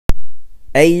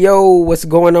Hey yo, what's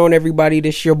going on, everybody?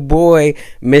 This your boy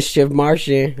Mischief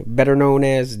Martian, better known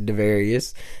as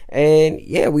Devarius, and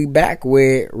yeah, we back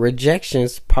with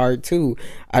Rejections Part 2.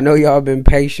 I know y'all been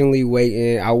patiently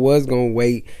waiting. I was gonna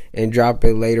wait and drop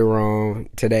it later on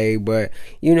today, but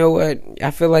you know what?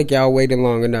 I feel like y'all waited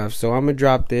long enough, so I'm gonna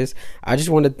drop this. I just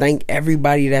want to thank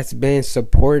everybody that's been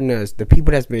supporting us, the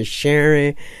people that's been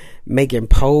sharing, making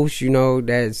posts,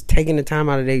 that's taking the time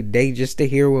out of their day just to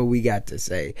hear what we got to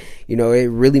say.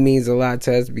 It really means a lot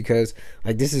to us because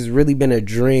this has really been a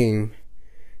dream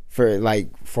for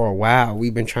a while.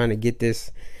 We've been trying to get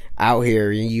this out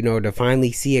here and to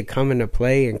finally see it come into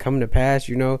play and come to pass,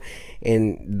 and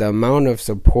the amount of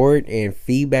support and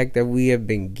feedback that we have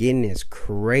been getting is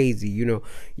crazy. You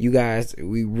guys,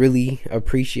 we really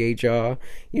appreciate y'all.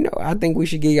 I think we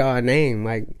should give y'all a name,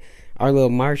 our little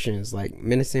Martians,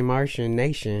 Menacing Martian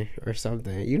Nation or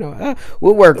something.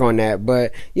 We'll work on that.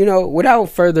 But, without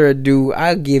further ado,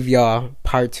 I'll give y'all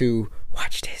part 2.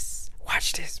 Watch this.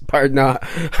 Part, no,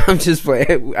 I'm just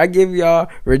playing. I give y'all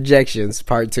Rejections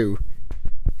Part 2.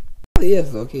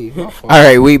 Yes, okay.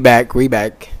 Alright, we back.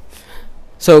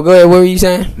 So, go ahead, what were you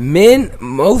saying?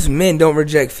 Most men don't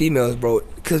reject females, bro.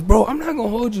 Because, bro, I'm not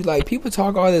going to hold you. People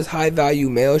talk all this high-value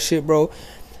male shit, bro,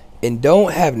 and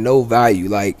don't have no value.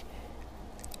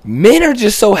 Men are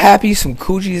just so happy some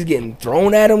coochies getting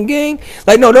thrown at them, gang.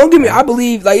 No, don't get me. I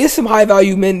believe, it's some high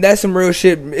value men. That's some real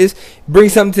shit. It's bring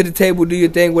something to the table, do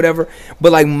your thing, whatever.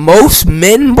 But most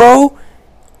men, bro,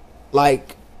 are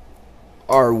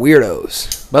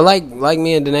weirdos. But like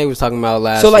me and Danae was talking about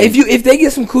last. So if they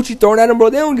get some coochie thrown at them,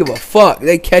 bro, they don't give a fuck.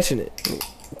 They catching it.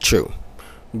 True.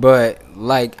 But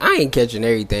I ain't catching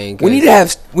everything. We need to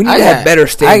have better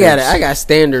standards. I got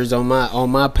standards on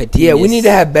my petite. Yeah, we need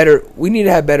to have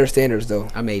better standards though.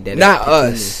 I made that. Not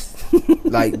us.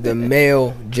 The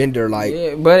male gender,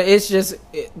 Yeah, but it's just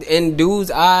in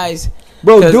dudes' eyes,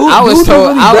 bro.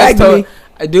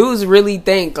 Dudes really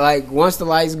think once the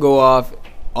lights go off,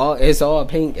 it's all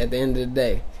pink at the end of the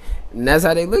day, and that's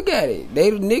how they look at it.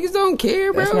 Niggas don't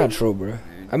care, bro. That's not true, bro.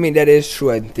 I mean, that is true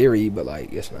in theory, but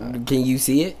it's not. Can you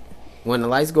see it when the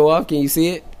lights go off? Can you see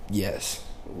it? Yes.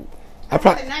 Oh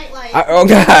God! I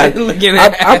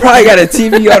probably got a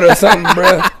TV on or something,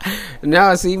 bro.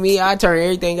 No, see me, I turn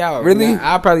everything out. Really?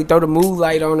 I probably throw the mood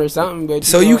light on or something, but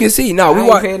you can see. No,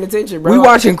 we paying attention, bro. We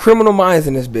watching Criminal Minds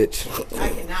in this bitch. I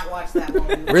cannot watch that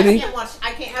one. Really?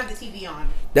 I can't have the TV on.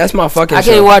 That's my fucking. I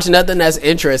can't watch nothing that's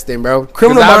interesting, bro.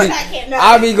 Criminal Minds.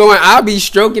 I'll be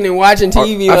stroking and watching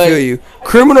TV. I feel you.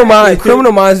 Criminal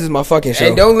Minds is my fucking show.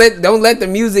 And don't let the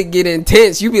music get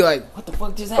intense. You be like, what the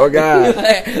fuck just happened?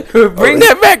 Oh God! Bring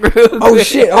that back real quick. Oh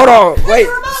shit! Hold on. Wait.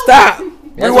 Stop.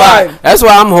 That's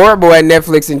why I'm horrible at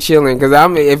Netflix and chilling. Cause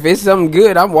if it's something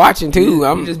good, I'm watching too.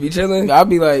 I'm just be chilling. I'll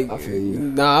be like, I feel you.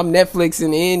 Nah, I'm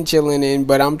Netflixing and chilling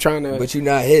but I'm trying to. But you're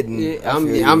not hitting. Yeah,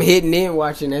 I'm hitting and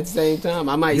watching at the same time.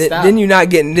 I might stop. Then you're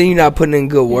not putting in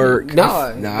good work.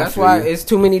 No, that's why it's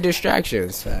too many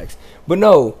distractions. Facts. But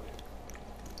no,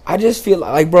 I just feel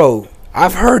bro,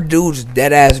 I've heard dudes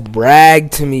dead ass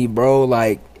brag to me, bro.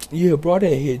 Yeah, bro, I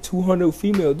didn't hit 200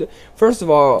 females. First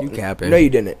of all, you capping? No, you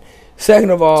didn't.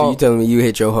 Second of all, so you telling me you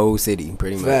hit your whole city,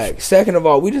 pretty much. Fact. Second of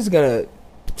all, we just gonna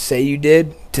say you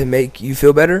did to make you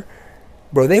feel better,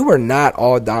 bro. They were not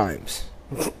all dimes.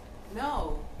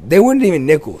 No, they weren't even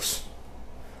nickels.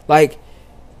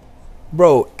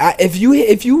 Bro, if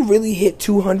you really hit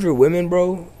 200 women,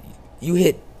 bro, you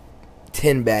hit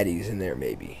 10 baddies in there,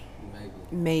 maybe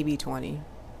 20.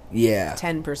 Yeah,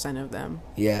 10% of them.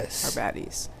 Yes, are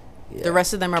baddies. Yeah. The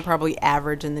rest of them are probably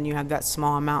average, and then you have that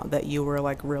small amount that you were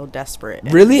real desperate.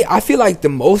 Really? I feel like the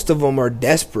most of them are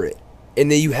desperate. And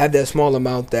then you have that small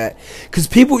amount because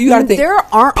people, you gotta think. There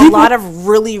aren't a lot of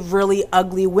really, really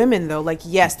ugly women, though.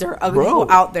 Yes, there are ugly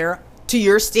people out there. To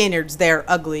your standards, they're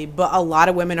ugly, but a lot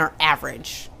of women are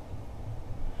average.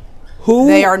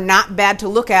 They are not bad to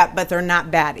look at, but they're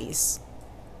not baddies.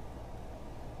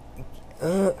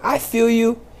 I feel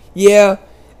you. Yeah.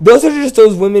 Those are just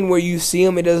those women where you see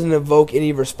them, it doesn't evoke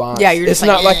any response. Yeah, you're just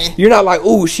you're not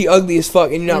ooh, she ugly as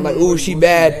fuck, and you're not ooh, she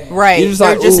bad. Right. You're just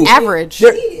they're just average.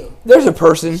 There's a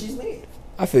person. She's mid.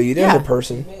 I feel you. There's a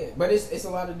person. But it's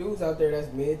a lot of dudes out there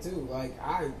that's mid too.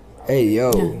 Hey yo,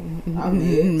 I'm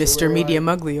Mr. Medium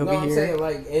Ugly over here. here.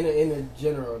 I'm saying in a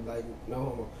general, no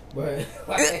homo, but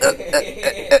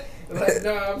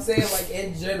no, I'm saying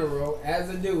in general, as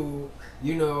a dude,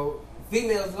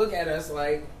 females look at us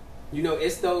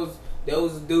it's those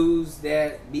dudes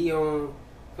that be on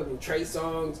fucking Trey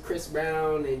Songz, Chris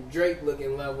Brown, and Drake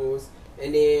looking levels,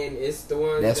 and then it's the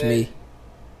ones that's me.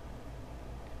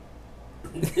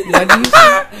 What do you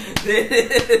say?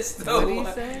 Dennis the What did he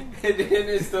one. say?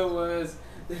 Dennis the ones.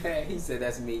 He said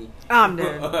that's me. I'm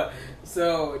dead.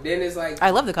 So then it's like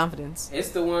I love the confidence. it's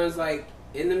the ones like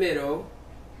in the middle.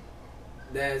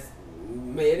 That's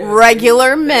men.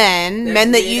 Regular men, That's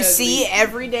men that men you ugly. see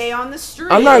every day on the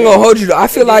street. I'm not gonna hold you though. I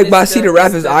feel And then like by it's Cedar the-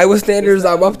 Rapids, it's the- Iowa standards, it's the-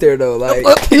 I'm up there though. Like,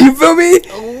 you feel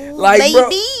me? Like, bro,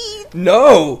 Baby.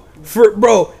 no,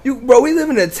 bro, we live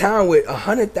in a town with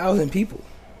 100,000 people.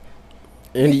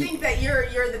 And You think that you're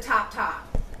the top.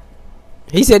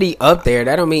 he said he up there.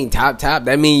 That don't mean top.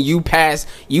 That mean you pass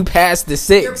the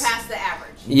 6. You're past the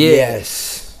average. Yeah.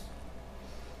 Yes,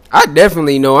 I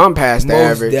definitely know I'm past the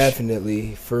most average.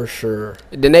 definitely, for sure.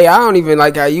 Danae, I don't even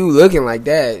like how you looking like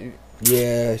that.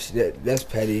 Yeah, that's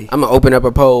petty. I'm gonna open up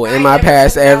a poll. Am I never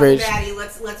past said that, average? Daddy,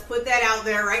 let's put that out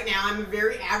there right now. I'm a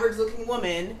very average looking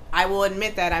woman. I will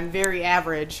admit that I'm very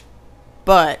average,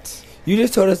 but You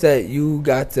just told us that you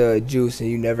got the juice and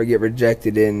you never get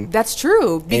rejected, and that's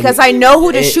true because I know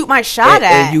who to and- shoot my shot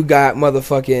at. And you got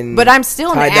motherfucking. But I'm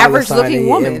still an Ty Dolla average Sign looking in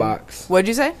your woman. Inbox. What'd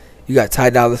you say? You got Ty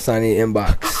Dolla Sign in your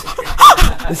inbox.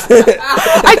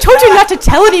 I told you not to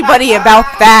tell anybody about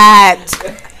that.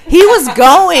 He was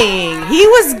going.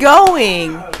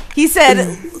 He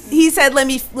said, let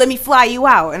me fly you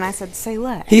out. And I said, say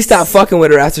less. He stopped fucking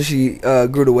with her after she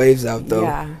grew the waves out, though.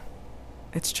 Yeah,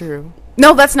 it's true.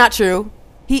 No, that's not true.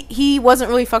 He wasn't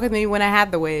really fucking with me when I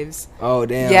had the waves. Oh,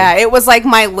 damn. Yeah, it was like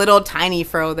my little tiny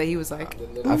fro that he was like,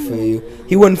 I feel you.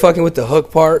 He wasn't fucking with the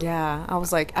hook part. yeah. I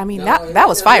was like, I mean, that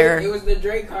was fire. It was the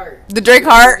Drake heart. The Drake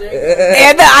heart.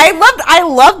 And I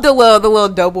loved the little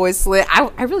doughboy slit.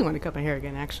 I really want to cut my hair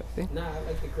again, actually. Nah, I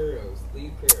like the curls.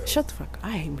 Leave curls. Shut the fuck.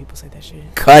 I hate when people say that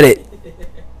shit. Cut it.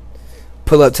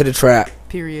 Pull up to the trap.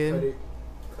 Period.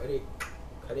 Cut it.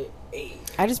 Hey.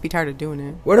 I just be tired of doing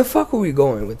it. Where the fuck are we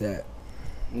going with that?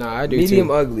 Nah, I do Medium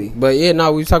too. ugly. But yeah,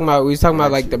 no, we was talking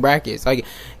about like the brackets. Like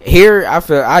here,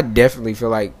 I definitely feel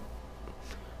like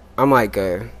I'm like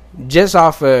just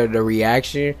off of the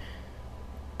reaction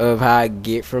of how I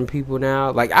get from people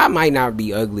now. Like I might not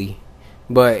be ugly,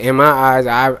 but in my eyes,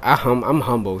 I'm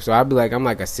humble. So I'd be like I'm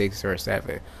like a 6 or a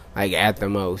 7, like at the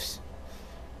most.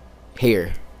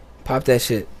 Here, Pop that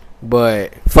shit.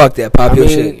 but Fuck that. Pop I your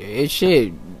mean, shit. it's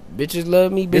shit. Bitches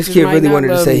love me. Bitches This kid might really not wanted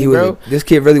to love say me, he was. bro. This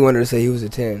kid really wanted to say he was a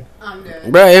 10. I'm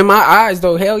good. Bro, in my eyes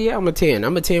though, hell yeah, I'm a 10.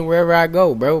 I'm a 10 wherever I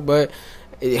go, bro. But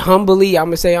humbly, I'm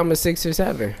gonna say I'm a 6 or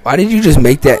 7. Why did you just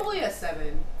make that? Probably a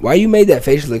 7. Why you made that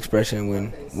facial expression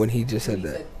when he just said He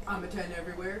that? said, I'm a 10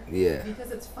 everywhere. Yeah.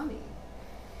 Because it's funny.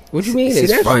 What you mean? See,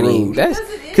 It's that's funny. rude. That's Because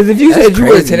it is. Because if you That's said you were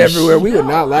a crazy 10 everywhere, we would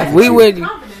No, not laugh I at We you. would-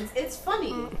 confidence. It's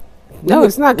funny. no,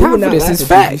 it's not We would not confidence. laugh It's at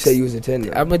you if you facts. said you was a 10.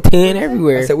 though. I'm a 10 I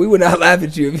everywhere. said we would not laugh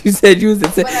at you if you said you was a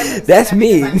 10. But I wouldn't say That's that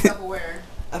me. because I'm self-aware.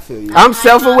 I feel you. I'm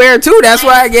self-aware too. That's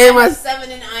why I gave I'm my. a 7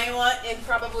 in Iowa and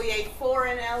probably a 4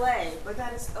 in LA. But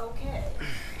that is okay.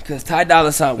 Because Ty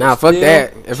Dolla Sign was Nah, fuck still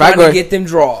that. If I trying go- to get them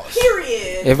draws.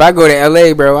 Period. If I go to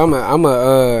LA, bro, I'm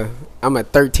a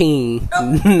 13.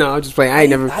 No, I'm just playing. I ain't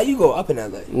never. How you go up in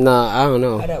LA? Nah, I don't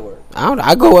know. How that work?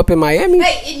 I go up in Miami.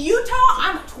 Hey, in Utah,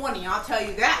 I'm 20. I'll tell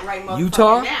you that right motherfucking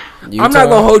Utah? now. Utah. I'm not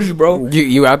gonna hold you, bro.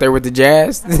 You out there with the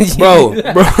jazz, Bro, No, it's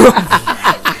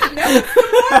the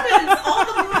Mormons. All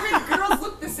the Mormon girls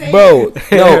look the same. bro.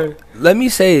 No, let me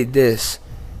say this.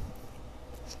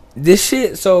 This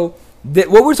shit. So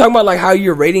what we're talking about, like how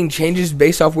your rating changes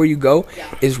based off where you go,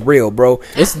 is real, bro.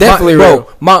 It's definitely Bro, real.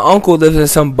 my uncle lives in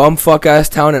some bumfuck ass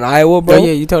town in Iowa, bro. Oh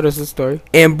yeah, you told us the story.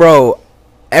 And bro,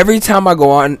 every time I go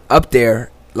on up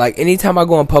there, like anytime I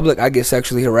go in public, I get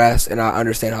sexually harassed, and I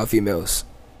understand how females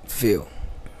feel.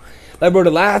 Like,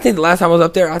 bro, I think the last time I was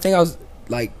up there, I think I was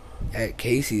like at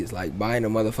Casey's, like buying a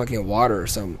motherfucking water or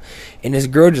something, and this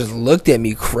girl just looked at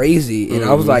me crazy, and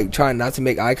I was like trying not to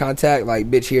make eye contact,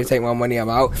 like, bitch, here, take my money, I'm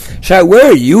out. She's like, where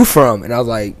are you from? And I was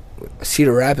like,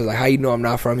 Cedar Rapids. Like, how you know I'm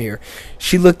not from here?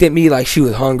 She looked at me like she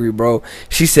was hungry, bro.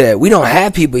 She said, we don't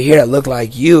have people here that look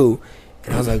like you.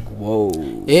 And I was like, whoa.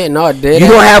 Yeah, no, dead. You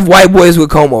don't have white boys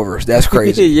with comb overs. That's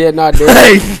crazy. Yeah, no,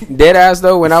 dead ass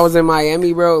though. When I was in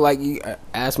Miami, bro, like you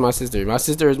ask my sister. My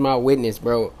sister is my witness,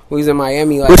 bro. Who's in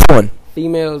Miami? Like Which one?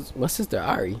 females. My sister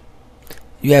Ari.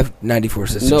 You have 94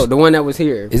 sisters. No, the one that was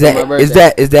here. Is for my that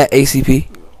birthday. is that ACP?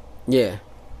 Yeah.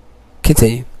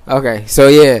 Continue. Okay, so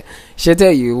yeah, she'll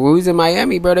tell you. When we was in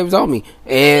Miami, bro, they was on me,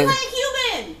 and Like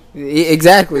Cuban.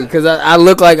 exactly because I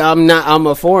look like I'm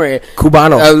a foreign.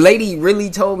 Cubano. A lady really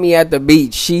told me at the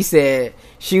beach. She said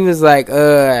she was like,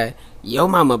 "Yo,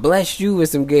 mama blessed you with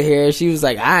some good hair." She was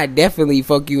like, "I definitely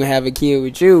fuck you and have a kid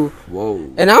with you." Whoa.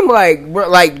 And I'm like, bro,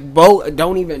 like both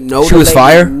don't even know. She the was lady,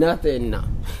 fire? Nothing. No.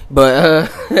 But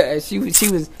she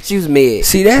was mid.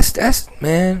 See, that's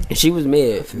man. She was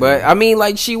mid. But I mean,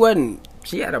 like, she wasn't.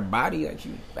 She had a body like she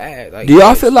was bad. Like, do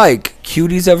y'all feel like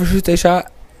cuties ever shoot their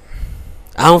shot?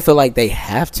 I don't feel like they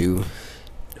have to.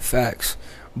 Facts.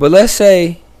 But let's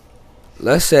say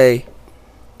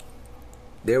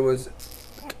there was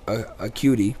a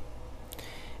cutie,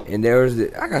 and there was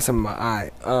I got something in my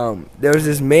eye. There was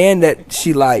this man that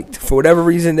she liked for whatever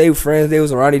reason. They were friends. They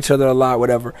was around each other a lot.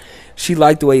 Whatever. She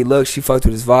liked the way he looked. She fucked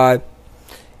with his vibe,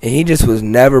 and he just was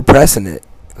never pressing it.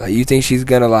 Like, you think she's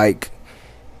gonna like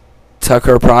tuck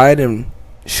her pride and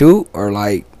shoot, or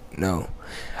like no?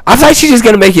 I feel like she's just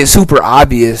gonna make it super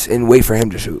obvious and wait for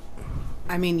him to shoot.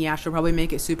 I mean, yeah, she'll probably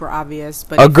make it super obvious,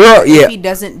 but if he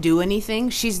doesn't do anything,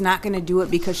 she's not going to do it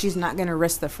because she's not going to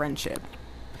risk the friendship.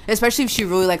 Especially if she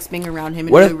really likes being around him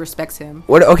and really respects him.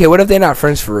 What if they're not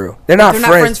friends for real? They're not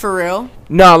friends for real?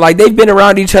 No, like, they've been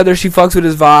around each other. She fucks with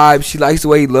his vibe. She likes the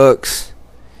way he looks.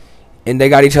 And they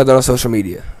got each other on social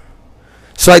media.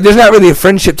 So, like, there's not really a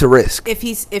friendship to risk. If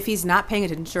he's not paying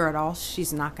attention to her at all,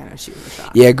 she's not gonna shoot the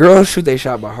shot. Yeah, girls shoot they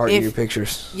shot by hearting your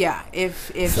pictures. Yeah, if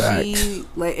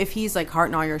he's like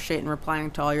hearting all your shit and replying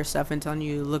to all your stuff and telling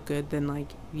you look good, then like,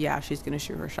 yeah, she's gonna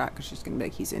shoot her shot because she's gonna be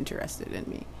like, he's interested in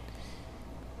me.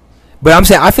 But I'm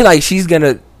saying, I feel like she's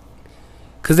gonna,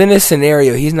 because in this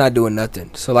scenario he's not doing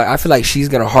nothing. So like, I feel like she's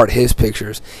gonna heart his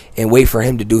pictures and wait for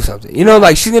him to do something. You know,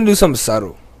 like, she's gonna do something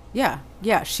subtle. Yeah,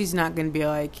 she's not gonna be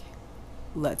like,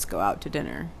 let's go out to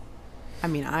dinner. I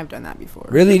mean, I've done that before.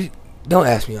 Really? Don't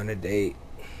ask me on a date.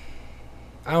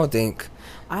 I don't think.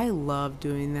 I love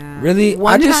doing that. Really?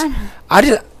 One time?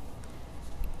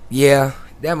 Yeah,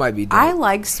 that might be dope. I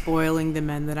like spoiling the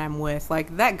men that I'm with.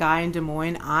 Like, that guy in Des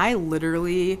Moines, I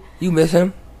literally... You miss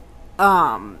him?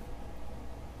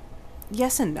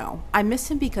 Yes and no. I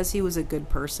miss him because he was a good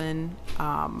person.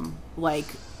 Like,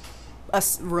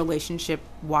 relationship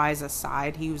wise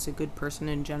aside, he was a good person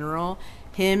in general.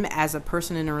 Him as a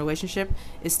person in a relationship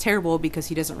is terrible because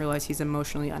he doesn't realize he's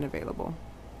emotionally unavailable.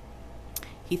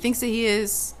 He thinks that he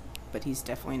is, but he's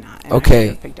definitely not. And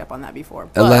okay, I've picked up on that before.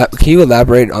 Can you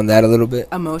elaborate on that a little bit?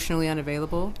 Emotionally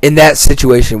unavailable in that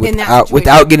situation,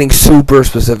 without getting super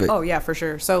specific. Oh yeah, for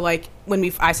sure. So like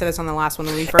I said this on the last one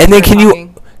when we first. And then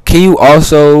can you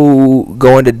also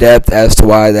go into depth as to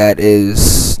why that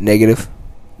is negative?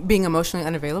 Being emotionally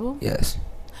unavailable? Yes.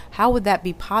 How would that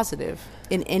be positive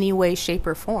in any way, shape,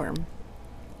 or form?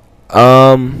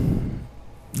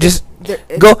 Just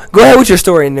go ahead with your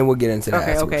story, and then we'll get into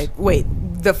that. Okay. Wait,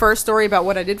 the first story about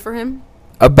what I did for him?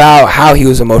 About how he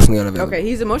was emotionally unavailable. Okay,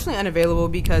 he's emotionally unavailable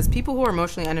because people who are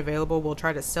emotionally unavailable will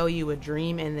try to sell you a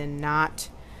dream and then not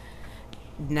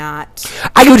I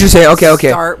get what you're saying.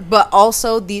 Okay. But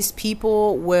also, these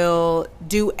people will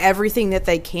do everything that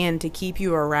they can to keep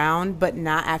you around, but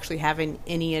not actually having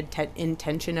any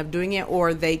intention of doing it,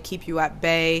 or they keep you at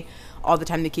bay all the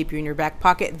time. They keep you in your back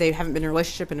pocket. They haven't been in a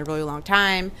relationship in a really long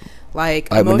time. Like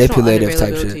manipulative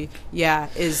type shit. Yeah,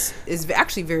 is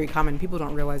actually very common. People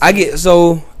don't realize.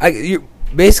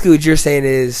 Basically what you're saying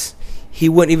is he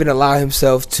wouldn't even allow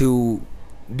himself to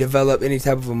develop any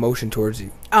type of emotion towards you.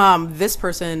 This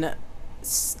person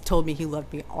told me he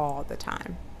loved me all the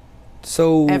time.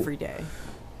 So every day.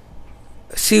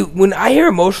 See, when I hear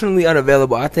emotionally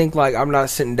unavailable, I think like I'm not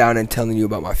sitting down and telling you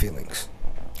about my feelings.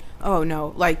 Oh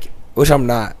no, like, which I'm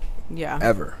not. Yeah.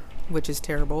 Ever. Which is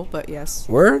terrible, but yes.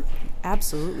 Word?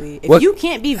 Absolutely. If you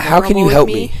can't be vulnerable how can you help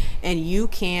with me and you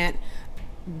can't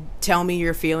tell me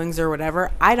your feelings or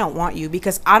whatever, I don't want you,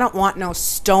 because I don't want no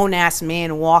stone ass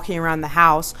man walking around the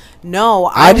house. No,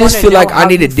 I just feel like I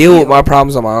need to deal with my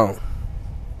problems on my own.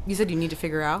 You said you need to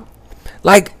figure out?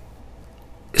 Like,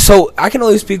 so I can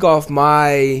only speak off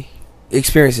my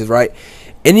experiences, right?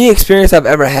 Any experience I've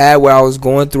ever had where I was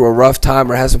going through a rough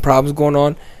time or had some problems going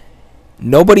on,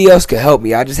 nobody else could help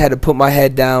me. I just had to put my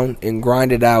head down and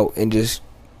grind it out and just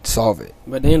solve it.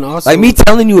 But then also, like, me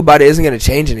telling you about it isn't going to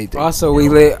change anything. Also, we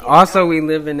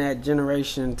live in that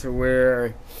generation to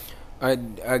where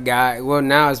a guy, well,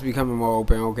 now it's becoming more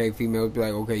open. Okay, females be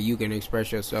like, okay, you can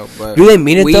express yourself, but do they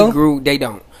mean it though? They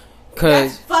don't.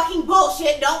 That's fucking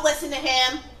bullshit. Don't listen to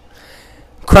him.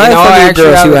 Crying for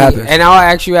your girl, see what happens. In all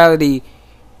actuality,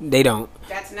 they don't.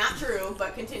 That's not true,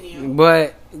 but continue.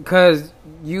 But because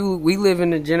we live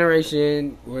in a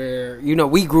generation where, you know,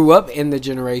 we grew up in the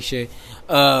generation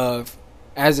of,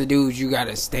 as a dude, you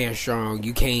gotta stand strong.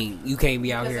 You can't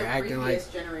be out here acting like,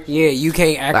 yeah, you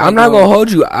can't act. I'm not gonna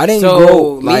hold you. I didn't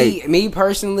grow like me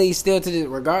personally. Still,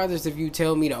 regardless if you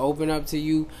tell me to open up to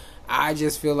you, I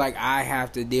just feel like I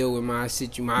have to deal with my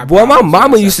situation. Boy, my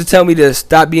mama used to tell me to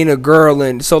stop being a girl,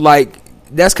 and so like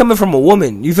that's coming from a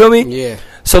woman. You feel me? Yeah.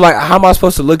 So like, how am I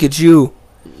supposed to look at you?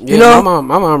 Yeah, You know,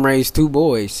 my mom raised 2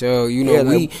 boys, so you know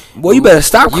well, you better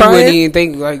stop You crying. wouldn't even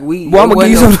think like we. Well, I'm gonna it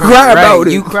give you wasn't something to cry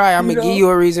about. You cry, I'm You gonna know? give you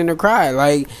a reason to cry.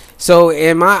 Like, so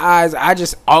in my eyes, I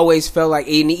just always felt like,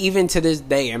 and even to this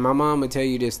day, and my mom would tell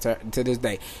you this to this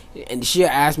day, and she'll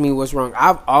ask me what's wrong.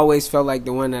 I've always felt like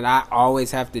the one that I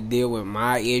always have to deal with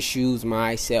my issues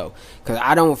myself, because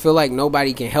I don't feel like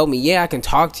nobody can help me. Yeah, I can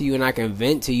talk to you and I can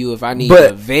vent to you if I need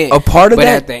to vent. A part of but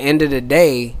that, at the end of the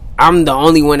day, I'm the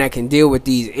only one that can deal with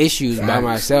these issues by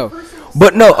myself.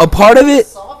 But no, a part of it.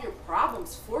 Solve your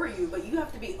problems for you, but you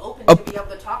have to be open to be able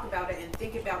to talk about it and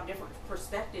think about different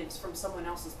perspectives from someone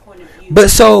else's point of view.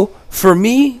 But so for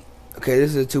me, okay,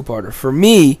 this is a two-parter. For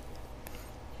me,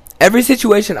 every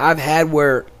situation I've had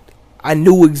where I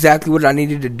knew exactly what I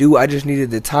needed to do, I just needed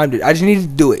the time to. I just needed to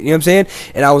do it. You know what I'm saying?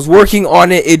 And I was working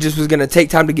on it. It just was gonna take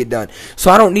time to get done.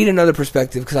 So I don't need another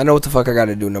perspective because I know what the fuck I got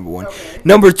to do. Number one. Okay.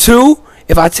 Number two,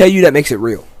 if I tell you, that makes it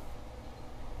real.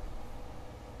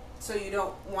 So you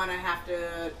don't want to have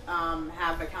to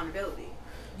have accountability.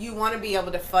 You want to be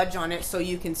able to fudge on it so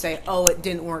you can say, "Oh, it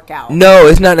didn't work out." No,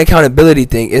 it's not an accountability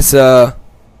thing. It's I'm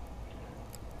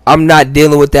not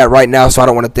dealing with that right now, so I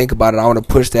don't want to think about it. I want to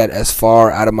push that as far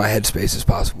out of my headspace as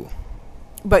possible.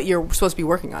 But you're supposed to be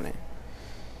working on it.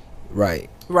 Right.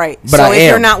 Right. But so I if am.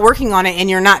 you're not working on it and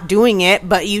you're not doing it,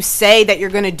 but you say that you're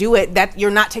going to do it, that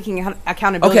you're not taking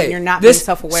accountability and you're not being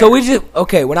self-aware. So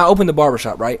when I opened the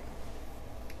barbershop, right?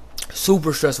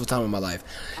 Super stressful time of my life.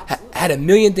 Had a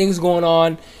million things going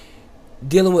on,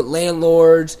 dealing with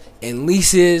landlords and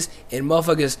leases and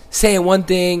motherfuckers saying one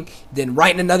thing, then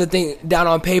writing another thing down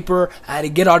on paper. I had to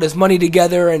get all this money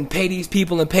together and pay these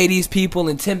people and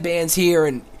 10 bands here.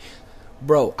 And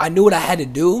bro, I knew what I had to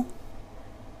do,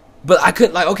 but I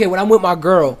couldn't, like, okay, when I'm with my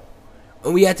girl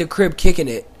and we at the crib kicking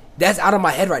it, that's out of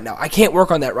my head right now. I can't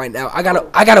work on that right now. I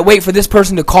gotta wait for this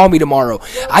person to call me tomorrow.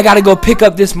 I gotta go pick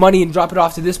up this money and drop it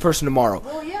off to this person tomorrow.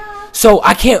 Well, yeah. So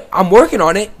I can't. I'm working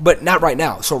on it, but not right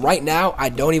now. So right now, I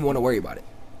don't even want to worry about it.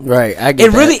 Right, I get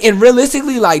And that. really, and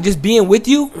realistically, like, just being with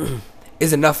you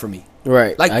is enough for me.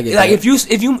 Right, Like, I get like that.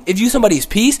 if you somebody's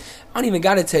peace, I don't even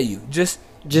gotta tell you. Just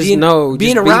being, know,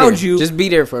 being just be around there. you. Just be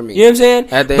there for me. You know what I'm saying?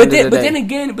 At the but end then, of the but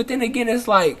day. then again, it's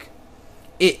like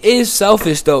it is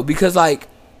selfish though, because like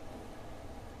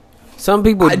Some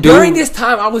people do. during this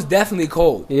time, I was definitely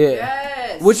cold. Yeah.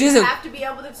 Yes. Which you isn't- have to be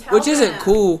able to tell Which isn't them.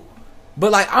 cool.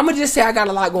 But like, I'm gonna just say I got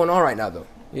a lot going on right now though.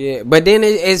 Yeah. But then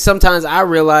it sometimes I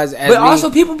realize as But me, also,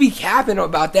 people be capping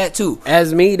about that too.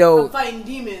 as me though. I'm fighting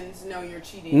demons. No, you're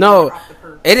cheating. No, You're off the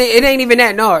perk. it ain't even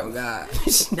that. No, God.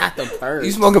 it's not the purse.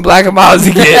 You smoking Black and Miles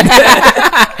again?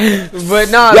 But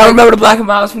no, Y'all like, remember the Black and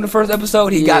Miles from the first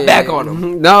episode? He got back on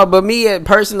him. No, but me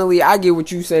personally, I get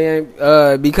what you saying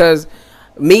because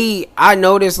me, I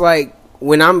notice like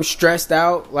when I'm stressed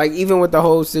out, like even with the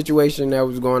whole situation that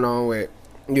was going on with,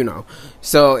 you know,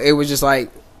 so it was just like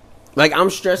I'm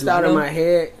stressed Do I out in know? my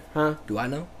head, huh? Do I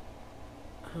know?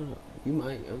 You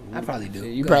might. I probably do.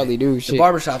 You Go probably ahead. do. The Shit.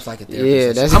 barbershop's like a therapist.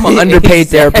 Yeah, that's I'm an underpaid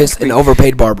exactly. therapist and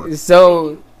overpaid barber.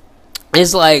 So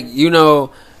it's like, you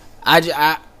know,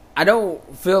 I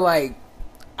don't feel like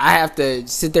I have to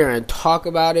sit there and talk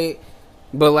about it,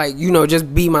 but like, you know,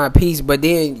 just be my peace. But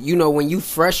then, you know, when you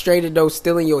frustrated though,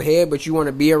 still in your head, but you want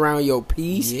to be around your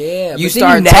peace. Yeah, you but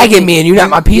then you nagging me and you're not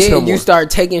my peace no more. You start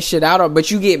taking shit out of,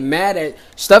 but you get mad at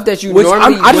stuff that you Which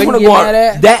normally I just wouldn't want to get go on. mad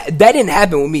at. That didn't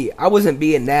happen with me. I wasn't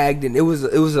being nagged, and it was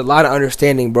a lot of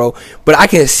understanding, bro. But I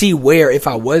can see where if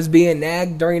I was being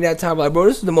nagged during that time, like, bro,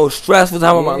 this is the most stressful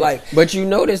time of my life. But you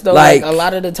notice though, Like, like a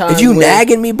lot of the time, If you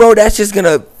nagging me, bro, that's just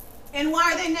gonna. And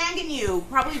why are they nagging you?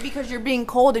 Probably because you're being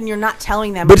cold and you're not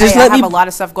telling them. But Hey, just I let have me- a lot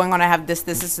of stuff going on. I have this,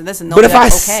 and this, and no, But if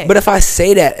that's okay. but if I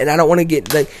say that and I don't want to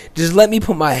get like, just let me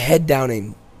put my head down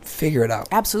and figure it out.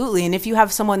 Absolutely. And if you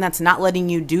have someone that's not letting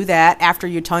you do that after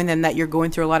you're telling them that you're going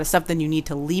through a lot of stuff, then you need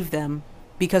to leave them.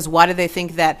 Because why do they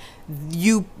think that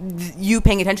you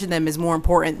paying attention to them is more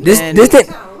important This than... didn't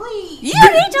You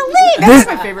need to leave. That's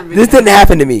my favorite video. this didn't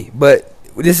happen to me, but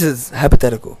this is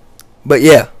hypothetical. But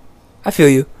yeah, I feel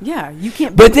you. Yeah, you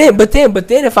can't... But then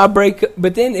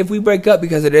if we break up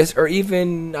because of this, or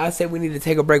even I say we need to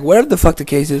take a break, whatever the fuck the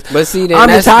case is. But see, then I'm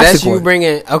the that's toxic you one.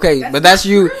 bringing. Okay, but that's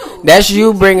not you. true. That's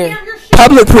you bringing.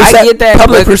 Public I get that.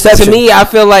 Public but perception. To me, I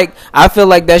feel like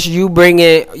that's you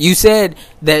bringing. You said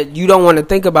that you don't want to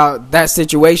think about that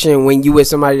situation when you with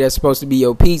somebody that's supposed to be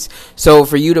your peace. So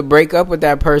for you to break up with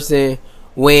that person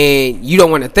when you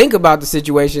don't want to think about the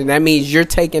situation, that means you're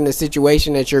taking the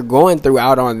situation that you're going through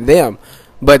out on them.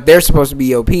 But they're supposed to be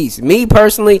your peace. Me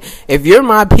personally, if you're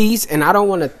my peace and I don't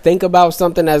want to think about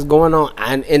something that's going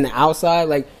on in the outside,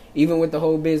 like Even with the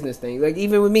whole business thing, like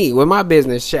even with me, with my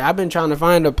business, shit, I've been trying to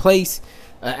find a place,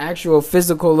 an actual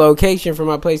physical location for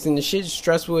my place, and the shit's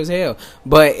stressful as hell.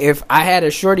 But if I had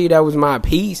a shorty that was my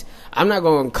piece, I'm not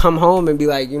gonna come home and be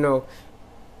like, you know,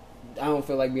 I don't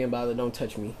feel like being bothered, don't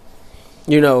touch me,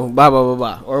 you know, blah blah blah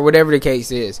blah, or whatever the case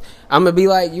is. I'm gonna be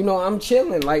like, you know, I'm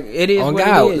chilling, like it is what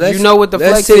it is. You know what the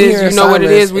flex is, you know what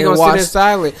it is. We gonna sit in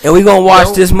silence, and we gonna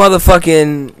watch this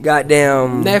motherfucking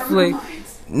goddamn Netflix.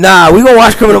 Nah, we gonna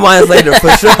watch Criminal Minds later for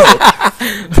sure.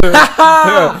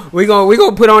 we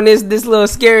gonna put on this little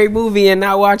scary movie and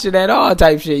not watch it at all,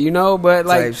 type shit, you know. But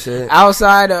like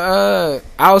outside,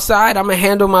 I'm gonna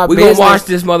handle my business. We gonna watch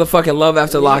this motherfucking Love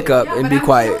After Lockup and be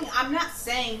quiet.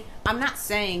 I'm not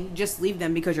saying just leave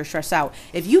them because you're stressed out.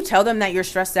 If you tell them that you're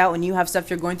stressed out and you have stuff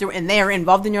you're going through and they are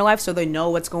involved in your life, so they know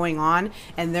what's going on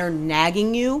and they're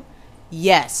nagging you.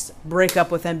 Yes, break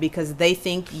up with them because they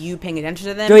think you paying attention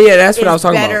to them. No, yeah, that's what I was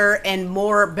talking about. Better and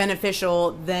more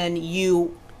beneficial than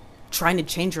you trying to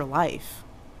change your life.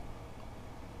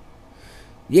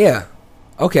 Yeah.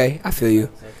 Okay, I feel you.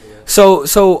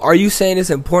 So are you saying it's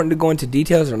important to go into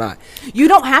details or not? You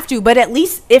don't have to, but at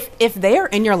least if they're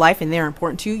in your life and they're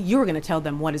important to you, you are going to tell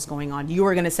them what is going on. You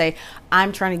are going to say,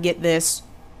 I'm trying to get this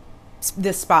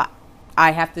spot.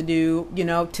 I have to do, you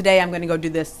know, today I'm going to go do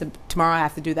this. Tomorrow I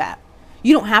have to do that.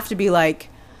 You don't have to be like,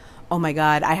 oh my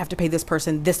God, I have to pay this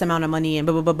person this amount of money and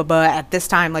blah, blah, blah, blah, blah at this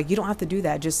time. Like, you don't have to do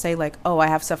that. Just say like, oh, I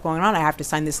have stuff going on. I have to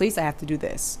sign this lease. I have to do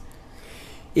this.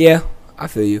 Yeah, I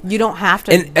feel you. You don't have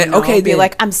to be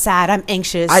like, I'm sad. I'm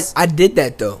anxious. I did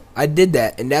that though. I did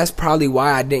that. And that's probably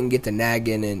why I didn't get the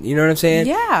nagging and you know what I'm saying?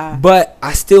 Yeah. But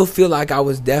I still feel like I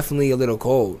was definitely a little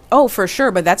cold. Oh, for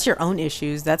sure. But that's your own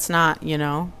issues. That's not, you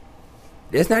know.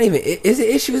 It's not even. Is it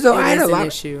issues though? I had a lot.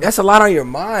 Issue. That's a lot on your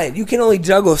mind. You can only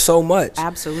juggle so much.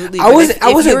 Absolutely. I wasn't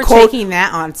cold. Taking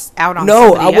that out on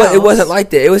no, else. It wasn't like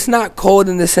that. It was not cold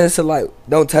in the sense of like,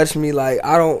 don't touch me. Like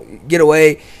I don't get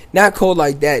away. Not cold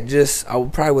like that. Just I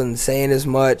probably wasn't saying as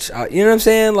much. You know what I'm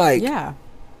saying? Like yeah,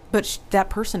 but that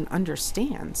person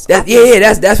understands. That's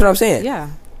what I'm saying. Yeah,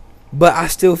 but I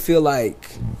still feel like.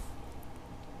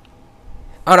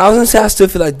 I was gonna say I still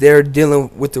feel like they're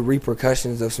dealing with the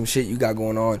repercussions of some shit you got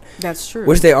going on. That's true.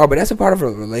 Which they are, but that's a part of a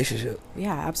relationship.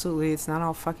 Yeah, absolutely. It's not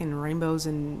all fucking rainbows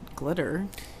and glitter.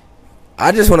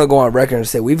 I just want to go on record and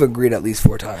say we've agreed at least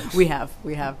 4 times. We have.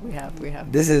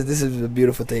 This is a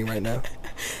beautiful thing right now.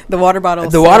 The water bottle.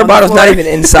 The water bottle's not even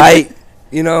in sight.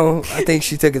 You know, I think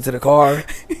she took it to the car.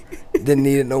 Didn't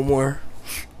need it no more.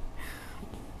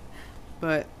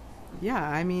 But yeah,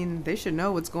 I mean, they should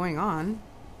know what's going on.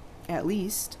 At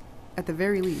the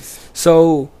very least.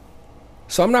 So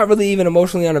I'm not really even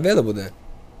emotionally unavailable then.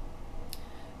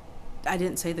 I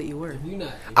didn't say that you were.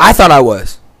 I thought I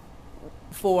was.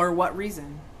 For what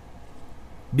reason?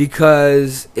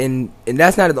 Because and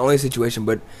that's not the only situation,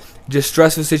 but just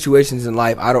stressful situations in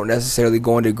life, I don't necessarily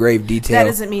go into grave detail. That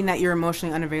doesn't mean that you're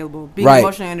emotionally unavailable. Being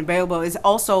emotionally unavailable is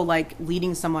also like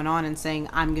leading someone on and saying,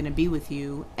 I'm going to be with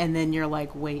you. And then you're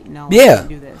like, wait, no, I can't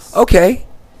do this. Okay.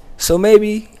 So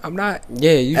maybe I'm not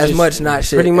you as just, much not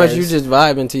shit. Pretty much you just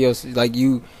vibe into your like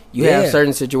you have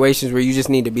certain situations where you just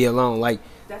need to be alone. Like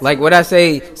what I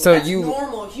say. So that's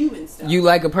normal human stuff. You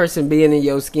like a person being in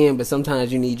your skin, but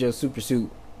sometimes you need your super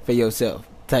suit for yourself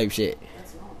type shit.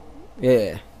 That's normal.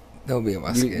 Yeah. Don't be in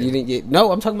my skin. You didn't get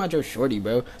I'm talking about your shorty,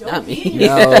 bro. Not me.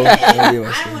 No,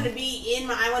 I want to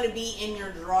be in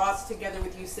your drawers together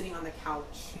with you sitting on the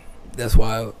couch. That's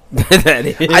wild. That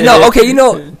is. I know. Okay, you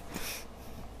know.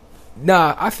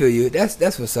 Nah, I feel you. That's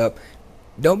what's up.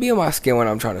 Don't be in my skin when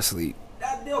I'm trying to sleep.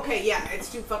 Okay, yeah,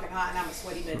 it's too fucking hot and I'm a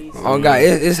sweaty Betty. Oh God,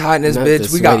 it's hot in this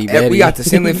bitch. We got the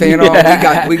ceiling fan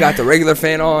on. We got the regular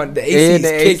fan on. The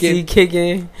AC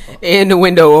kicking, and the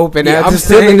window open. Yeah, I'm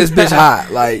still in this bitch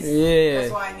hot. Like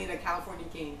that's why I need a California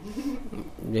king.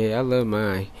 Yeah, I love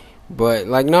mine, but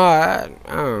like no, I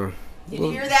don't. Did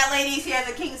you hear that, ladies? He has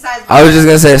a king size. I was just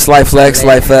gonna say slight flex,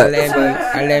 slight flex.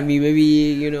 I let me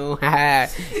maybe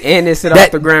and it sit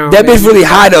off the ground. That bitch really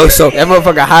high though, so that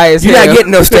motherfucker high as hell. You're not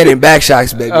getting no standing back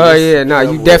shots, baby. Oh yeah, no,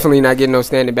 you definitely not getting no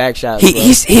standing back shots.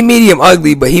 He medium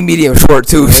ugly, but he medium short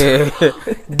too.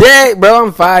 Dang, bro,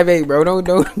 I'm 5'8", bro. Don't.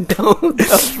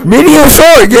 Medium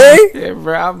short, gang. Yeah,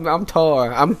 bro, I'm tall.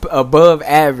 I'm above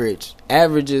average.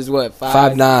 Average is what?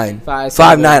 5'9".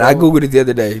 5'9". I googled it the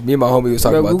other day. Me and my homie was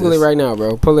talking about Google this. Google it right now,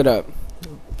 bro. Pull it up.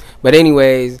 But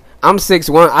anyways, I'm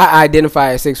 6'1". I identify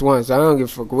as 6'1", so I don't give a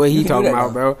fuck what he talking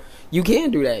about, bro. You can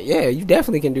do that. Yeah, you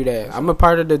definitely can do that. I'm a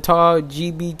part of the tall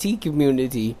LGBT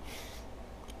community.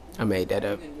 I made that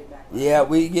up. Yeah,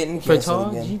 we getting for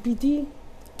canceled tall again. GPT.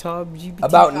 tall GPT?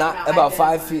 About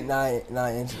 5 feet 9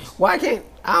 inches. Why can't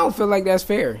I don't feel like that's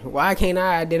fair. Why can't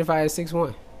I identify as 6'1"? Because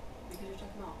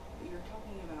you're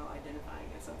talking about identifying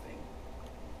as something.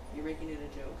 You're making it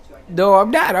a joke to identify. No,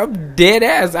 I'm not. I'm dead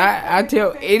ass. I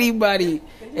tell anybody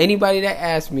that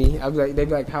asks me, they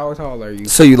be like, how tall are you?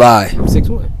 So you lie. I'm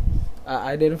 6'1".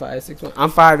 I identify as 6'1".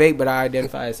 I'm 5'8", but I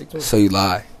identify as 6'1". So you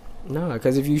lie. No,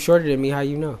 because if you shorter than me, how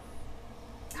you know?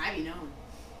 I be known.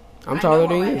 I'm taller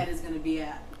than my you. head is gonna be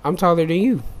at. I'm taller than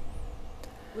you.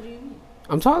 What do you mean?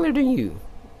 I'm taller than you.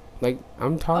 Like,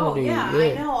 I'm taller than you. Yeah,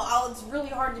 I know. It's really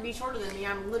hard to be shorter than me.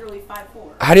 I'm literally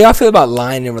 5'4". How do y'all feel about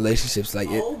lying in relationships? Like,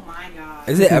 Oh my god.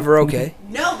 is it ever okay?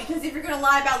 No, because if you're gonna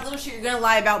lie about little shit, you're gonna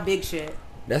lie about big shit.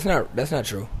 That's not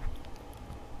true.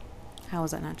 How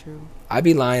is that not true? I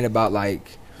be lying about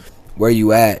like where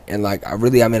you at, and like I'm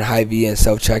in high V and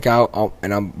self checkout,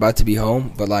 and I'm about to be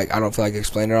home, but like I don't feel like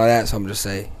explaining all that, so I'm just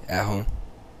say at home.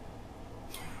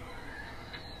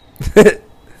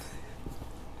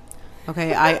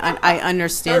 Okay, I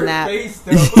understand that. Face,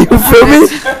 You feel me?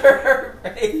 Her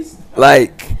face.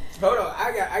 Like, Hold on,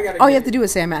 I got. All you have to do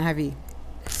is say I'm at Hy-Vee.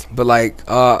 but like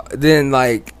then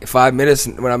like 5 minutes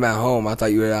when I'm at home, I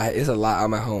thought you were. It's a lot.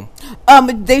 I'm at home.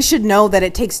 They should know that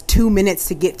it takes 2 minutes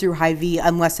to get through Hy-Vee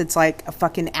unless it's like a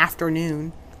fucking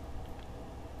afternoon.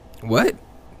 What?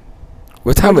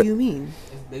 What time? What do you mean?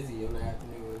 It's busy in the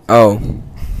afternoon. Oh,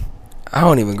 I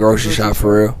don't even grocery shop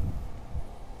for real.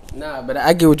 Nah, but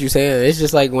I get what you're saying. It's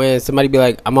just like when somebody be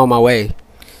like, "I'm on my way,"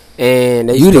 and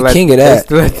they You still the king of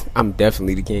that. I'm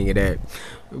definitely the king of that.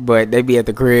 But they be at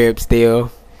the crib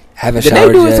still. Haven't Did they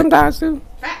showered do it yet. sometimes too?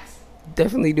 Facts.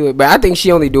 Definitely do it, but I think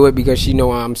she only do it because she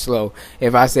know I'm slow.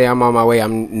 If I say I'm on my way,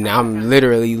 I'm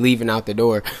literally leaving out the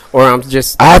door, or I'm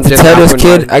just. I have I'm to just tell not this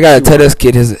putting kid. my I gotta shoe tell on. this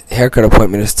kid his haircut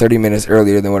appointment is 30 minutes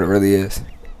earlier than what it really is.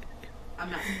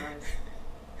 I'm not surprised.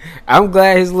 I'm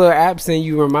glad his little app send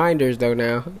you reminders though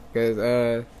now, because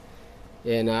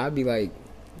I'd be like,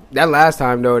 that last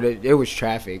time though, it was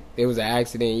traffic. It was an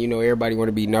accident. You know, everybody want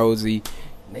to be nosy.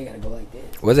 They gotta go like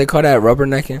this. What's they call that?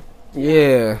 Rubbernecking?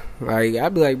 Yeah, like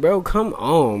I'd be like, bro, come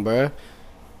on, bro.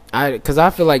 Cause I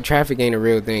feel like traffic ain't a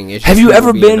real thing. It's Have just you people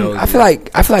ever being been? nosy.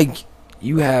 I feel like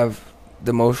you have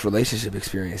the most relationship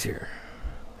experience here.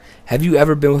 Have you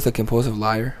ever been with a compulsive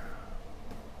liar?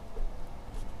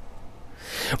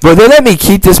 Bro, they let me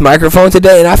keep this microphone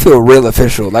today, and I feel real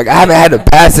official. Like I haven't had to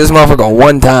pass this motherfucker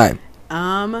one time.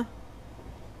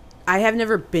 I have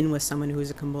never been with someone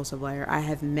who's a compulsive liar. I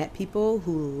have met people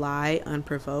who lie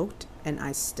unprovoked, and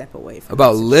I step away from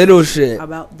About that little shit.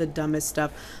 about the dumbest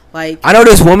stuff. Like, I know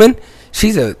this woman.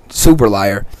 She's a super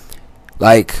liar.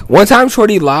 Like one time,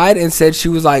 Shorty lied and said she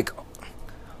was like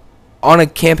on a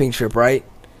camping trip, right?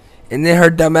 And then her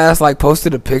dumb ass like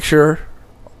posted a picture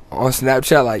on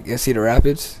Snapchat, like in Cedar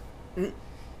Rapids.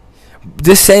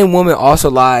 This same woman also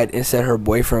lied and said her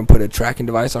boyfriend put a tracking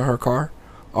device on her car,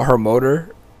 on her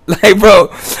motor. Like, bro,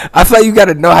 I feel like you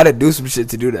gotta know how to do some shit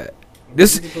to do that.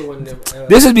 This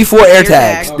is before air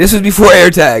tags. This was before air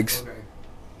tags.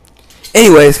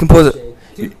 Anyways, compulsive.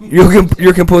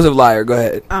 You're a compulsive liar. Go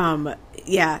ahead.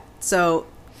 yeah. So,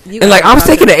 And like, I'm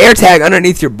sticking an air tag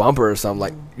underneath your bumper or something.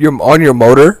 Like, you're on your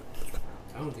motor.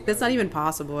 That's not even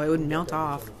possible. It would melt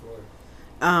off.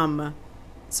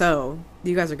 So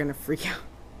you guys are gonna freak out.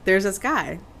 There's this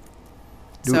guy.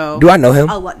 Do I know him?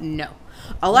 No.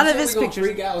 A lot of his pictures.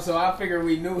 Freak out, so I figured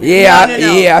we knew him. Yeah, No.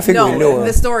 I figured we knew him.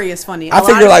 The story is funny. I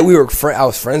figured like we were I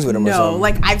was friends with him or No, something.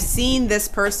 like I've seen this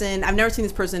person. I've never seen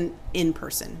this person in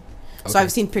person. So Okay.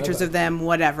 I've seen pictures of them,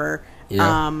 whatever.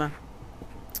 Yeah.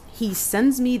 He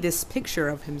sends me this picture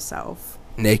of himself.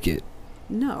 Naked.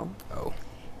 No. Oh.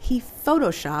 He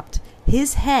photoshopped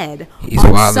his head He's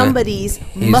on wildin'. somebody's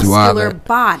He's muscular wildin'.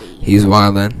 body. He's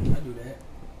wildin'.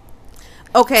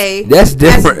 Okay. That's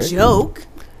different. As a joke.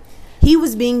 He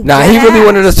was being Nah, he really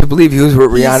wanted us to believe he was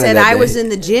with Rihanna. He said that I day. was in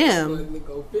the gym.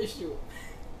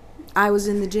 I was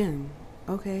in the gym.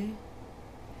 Okay.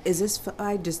 Is this?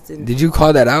 I just didn't. Did you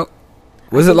call that out?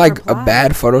 Was it like a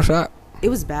bad Photoshop? It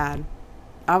was bad.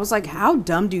 I was like, how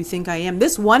dumb do you think I am?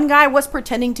 This one guy was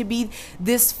pretending to be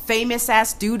this famous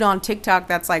ass dude on TikTok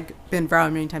that's like been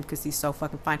viral many times because he's so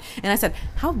fucking fine. And I said,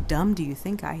 how dumb do you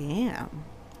think I am?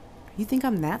 You think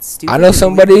I'm that stupid? I know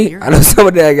somebody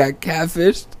that got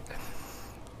catfished.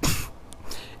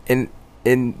 And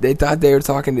they thought they were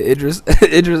talking to Idris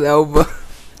Elba.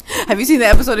 Have you seen the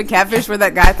episode of Catfish where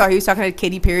that guy thought he was talking to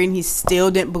Katy Perry and he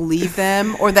still didn't believe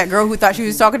them? Or that girl who thought she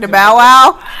was talking to Bow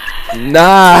Wow?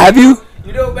 Nah, have you?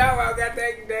 You know Bow Wow got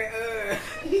that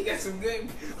he got some good.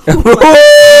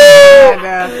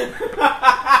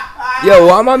 Yo,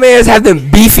 why my mans have them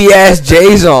beefy ass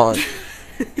J's on?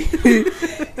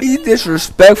 He's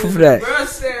disrespectful for that. Bro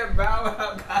said Bow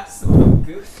Wow got some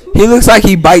good. He looks like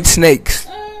he bites snakes.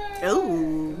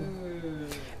 Ooh.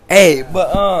 Hey,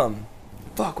 but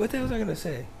fuck, what the hell was I gonna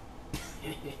say?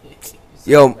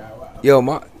 Yo,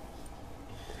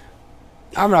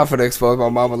 I'm not gonna expose my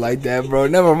mama like that, bro.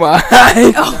 Never mind.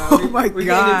 Oh my We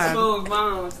god. can't expose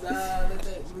moms.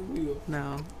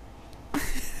 No.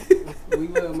 We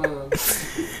will, mom.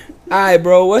 Alright,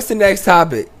 bro. What's the next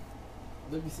topic?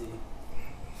 Let me see.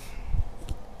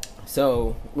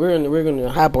 So we're gonna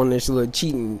hop on this little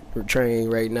cheating train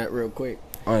right now, real quick.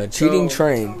 On a cheating Oh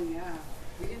train. yeah,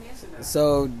 we didn't answer that.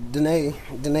 So Danae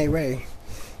Ray,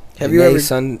 have you ever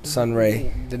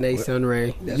Sunray? Danae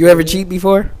Sunray? That's You ever what it cheat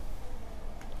before?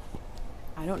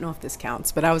 I don't know if this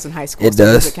counts, but I was in high school. It so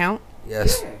does. Does it count?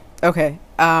 Yes. Okay.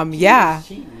 Yeah.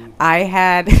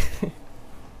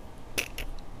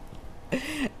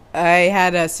 I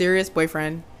had a serious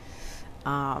boyfriend.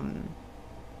 And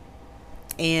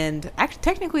actually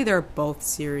technically they're both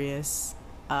serious.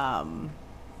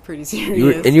 Pretty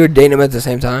serious. You were dating him at the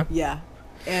same time? Yeah.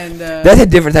 And That's a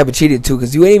different type of cheating too,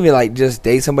 because you ain't even like just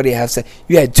date somebody and have sex.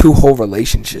 You had 2 whole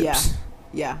relationships.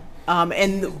 Yeah.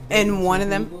 And one of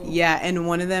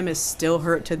them is still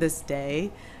hurt to this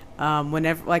day.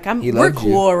 Whenever like He we're loves cool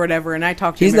you. or whatever, and I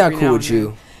talk to He's him. not every cool now with and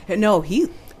you. then. No, he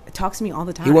talks to me all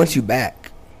the time. He wants you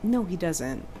back. No, he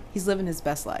doesn't. He's living his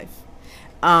best life.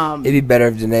 It'd be better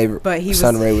if Danae But he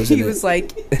Sunray was in he it. was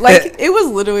like it was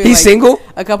literally He's like single?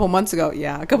 a couple months ago.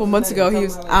 Yeah, a couple months ago he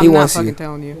was. I'm He not wants you. fucking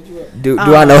telling you. Do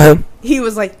I know him? He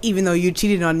was like, even though you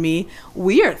cheated on me,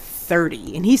 we are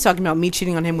 30, and he's talking about me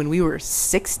cheating on him when we were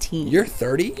 16. You're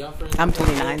 30? I'm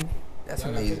 29. That's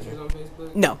amazing.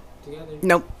 No,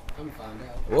 nope.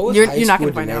 What was You're high not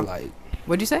school gonna find Danae out. like?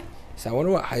 What'd you say? So I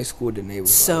wonder what high school Danae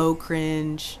was So like.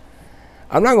 cringe.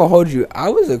 I'm not gonna hold you. I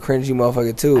was a cringy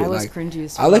motherfucker too. I was like, cringy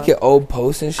as I look fuck. at old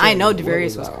posts and shit. I know like, what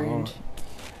Devarius was I on? cringe.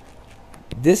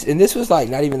 This was like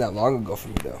not even that long ago for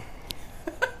me though.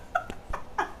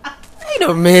 Wait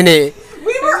a minute.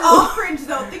 We were all cringe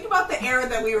though. Think about the era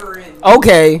that we were in.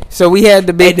 Okay, so we had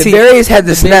the Hey, big T. Devarius had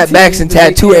the big snapbacks T, and the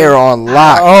big tattoo T. era on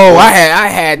lock. Oh, I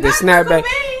had the Not snapback. for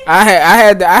me. I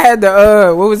had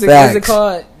the what was it? What was it Facts.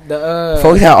 called? The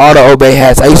Folks had all the Obey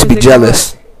hats. I used to be What was it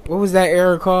jealous. what was that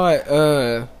era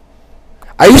called?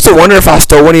 I used to wonder if I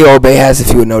stole one of your Obey hats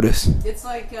if you would notice. It's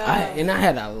like I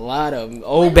had a lot of like,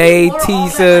 Obey, all that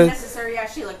Tisa. unnecessary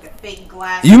ass shit, like the fake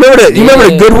glass. You remember the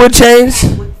Yeah. Goodwood chains?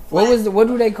 What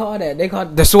do they call that? They call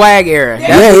it the swag era. Yeah.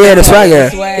 That's what Yeah, they the call swag it,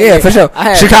 era. swag Yeah, for sure. I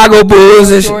had Chicago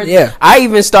Bulls and shorts. shit. Yeah. I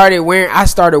even started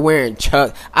wearing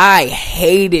Chucks. I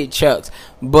hated Chucks,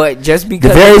 but just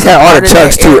because Devarius had all the part of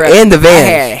Chucks, that too, era, and the Vans.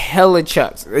 I had hella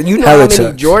Chucks. You know Hella how many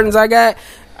Chucks. Jordans I got?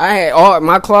 I had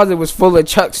my closet was full of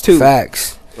Chucks too.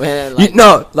 Facts. Man, like,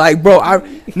 No, like, bro,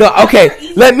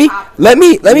 okay. Let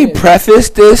me preface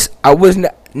this. I was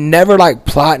never like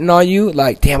plotting on you.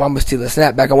 Like, damn, I'm gonna steal a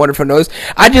snapback. I wonder if I noticed.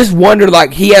 I just wonder,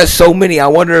 like, he has so many. I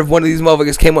wonder if one of these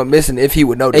motherfuckers came up missing, if he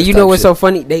would notice. and you know type what's shit. so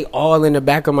funny? They all in the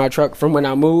back of my truck from when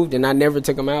I moved, and I never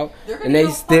took them out. They're gonna And they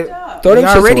go still fucked up. Throw them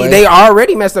shits away. they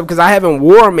already messed up because I haven't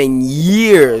wore them in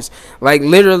years, like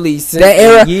literally since That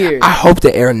era. years. I hope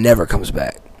the era never comes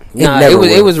back. Nah, never it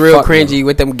will. was real Fuck cringy no.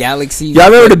 with them Galaxy. Y'all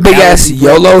remember the big ass Galaxy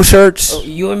YOLO shirts? Oh,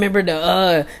 you remember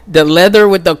the leather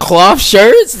with the cloth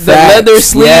shirts, the Facts, leather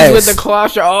sleeves yes. with the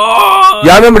cloth shirt. Oh,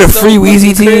 Y'all remember the so free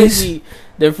Wheezy fucking tees? cringy.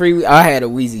 The free. I had a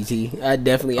Wheezy tee. I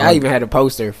even had a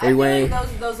poster. I Free feel Wayne.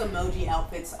 like those emoji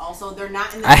outfits also, they're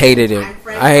not in the I hated same it. time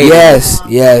frame, I but hated they Yes,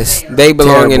 belong yes. there. They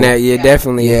belong in Terrible. that. Yeah, Yeah.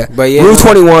 definitely. Yeah, But yeah, Rue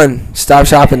 21. Stop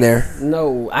shopping there.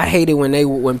 No, I hate it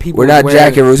when people. We're not wearing-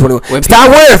 jacking Rue 21. when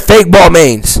Stop wearing fake ball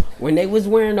mains. When they was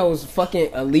wearing those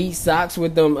fucking elite socks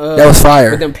with them. That was fire.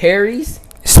 With them Perrys.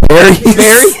 Sperry.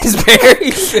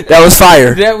 Perrys. That was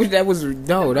fire. That was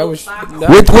no. That was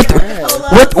With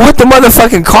the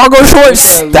motherfucking cargo shorts.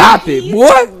 Stop it,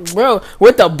 boy. bro,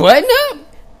 with the button up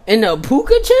and the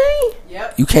puka chain.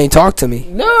 Yep. You can't talk to me.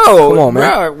 No, Come on,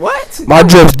 man. bro, what? My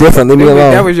drip's different. Leave me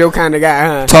alone. That was your kind of guy,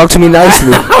 huh? Talk to me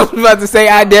nicely. I was about to say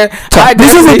I did.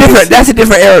 This is a different. That's a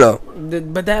different era though.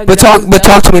 But that. But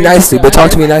talk to me nicely. But talk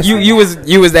to me nicely. You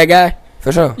was that guy.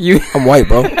 For sure. You. I'm white,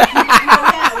 bro.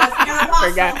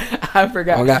 I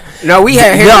forgot. Oh God. No, we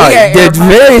had. Yo, we had the AirPods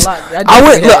various. a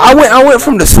lot. I went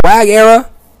from the swag era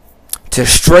to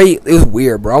straight. It was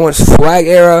weird, bro. I went swag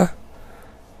era,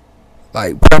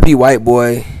 like preppy white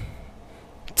boy,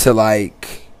 to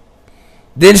like.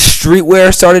 Then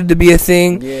streetwear started to be a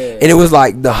thing, Yeah. and it was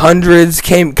like the hundreds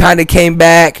came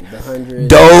back. The 100.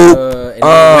 Dope.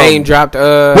 Wayne dropped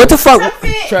what the fuck?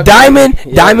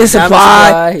 Diamond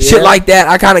Supply, shit like that.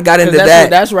 I kind of got into that.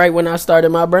 That's right when I started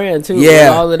my brand too. Yeah,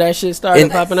 when all of that shit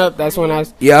started popping up. That's when I.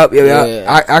 Yep.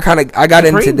 I got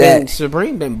into that.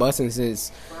 Supreme been busting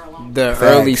since the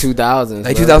early 2000s,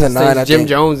 like 2009. I Jim think.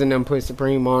 Jones and them put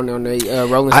Supreme on the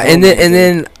Rolling Stone. And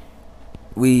then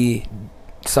we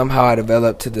somehow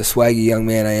developed to the swaggy young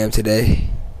man I am today.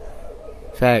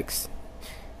 Facts.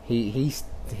 He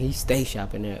stay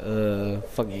shopping at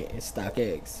fucking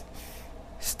StockX.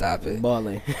 Stop it.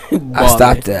 Balling. I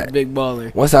stopped that. Big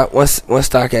baller. Once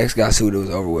StockX got sued, it was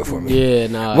over with for me. Yeah,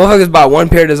 nah. Motherfuckers bought one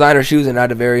pair of designer shoes and now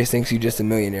the various thinks you just a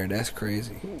millionaire. That's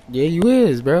crazy. Yeah, you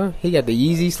is, bro. He got the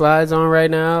Yeezy slides on right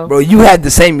now. Bro, you had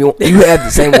the same ones. You got the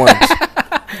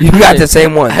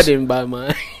same ones. I didn't buy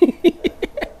mine.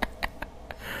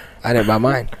 I didn't buy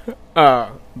mine.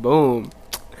 Boom.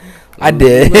 I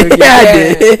did. I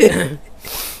did.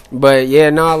 But yeah,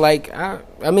 no, like I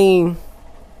mean,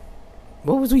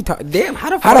 what was we talking? Damn, how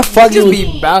the fuck you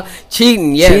be about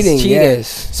cheating? Yes, cheating.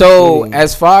 Yes. So cheating.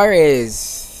 As far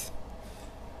as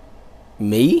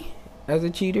me as a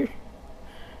cheater,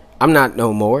 I'm not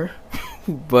no more.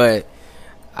 But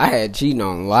I had cheating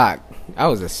on lock. I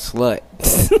was a slut.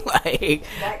 Like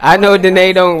I know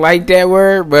Danae don't like that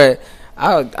word, but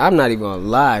I'm not even gonna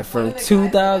lie. From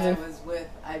 2000.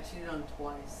 I cheated on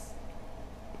twice.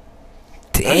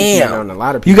 Damn. On a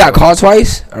lot of people. You got caught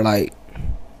twice, or like?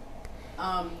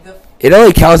 It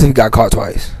only counts if you got caught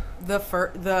twice.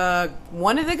 The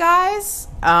one of the guys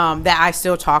that I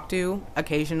still talk to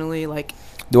occasionally, like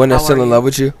the one that's still in love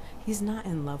with you. He's not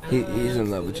in love with me. He's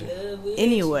in love with you.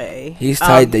 Anyway, he's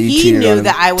tight that you cheated on him. He knew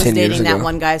that I was 10 years dating that ago.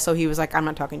 one guy, so he was like, "I'm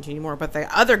not talking to you anymore." But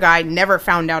the other guy never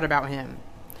found out about him,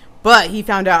 but he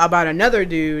found out about another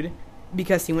dude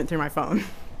because he went through my phone.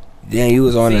 Damn, you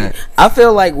was on that. I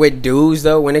feel like with dudes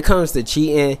though, when it comes to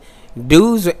cheating,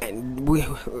 dudes,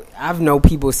 I've known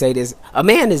people say this: a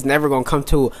man is never gonna come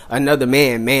to another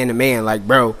man to man. Like,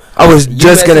 bro, I was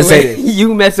just gonna say this.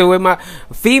 You messing with my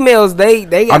females? They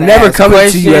gotta I'm never ask coming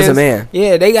questions. to you as a man.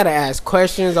 Yeah, they gotta ask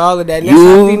questions. All of that.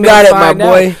 You got it, my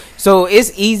boy. Out. So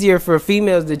it's easier for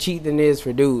females to cheat than it is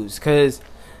for dudes, because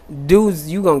dudes,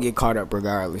 you gonna get caught up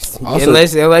regardless. Also,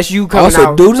 unless you come out.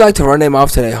 Also, dudes like to run them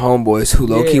off to their homeboys who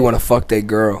low key want to fuck their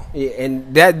girl. Yeah,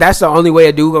 and that's the only way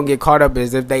a dude gonna get caught up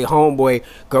is if they homeboy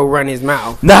go run his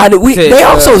mouth. Nah, they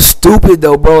also stupid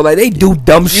though, bro. Like they do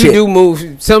dumb shit. You do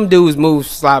move. Some dudes move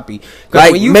sloppy.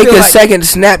 Like when you make a like, second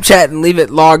Snapchat and leave it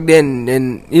logged in,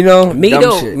 and you know me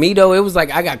dumb though. It was like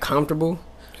I got comfortable,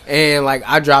 and like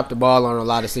I dropped the ball on a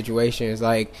lot of situations.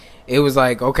 Like it was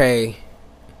like, okay,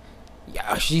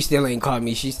 yeah, she still ain't caught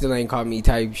me. She still ain't caught me.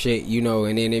 Type shit, you know.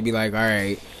 And then they'd be like, all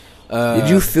right. Did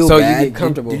you feel so bad? You get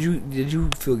comfortable. Did you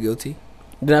feel guilty?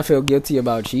 Did I feel guilty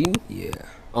about cheating? Yeah.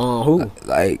 Who?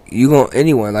 Like you gonna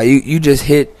anyone? Like you just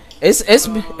hit. It's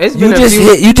been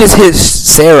you just hit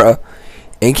Sarah,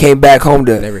 and came back home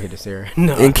to. Never hit a Sarah.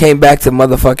 No. And came back to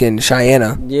motherfucking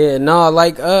Cheyenne. Yeah. No.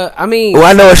 Like I mean. Well,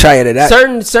 I know it's Cheyenne. That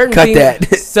certain cut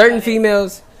that.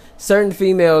 certain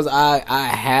females, I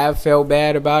have felt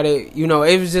bad about it. You know,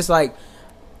 it was just like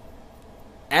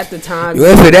at the time. You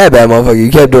ain't feel that bad, motherfucker.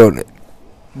 You kept doing it.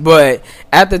 But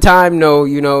at the time, no,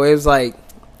 you know, it was like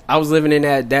I was living in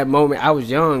that moment. I was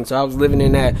young, so I was living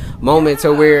in that moment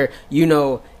to where, you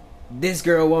know, this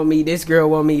girl want me, this girl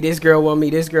want me, this girl want me,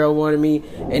 this girl wanted me,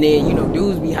 and then, you know,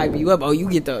 dudes be hyping you up. Oh, you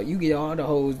get all the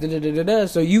hoes, da da da da da.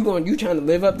 So you trying to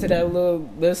live up to that little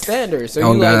standard.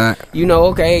 So you like, you know,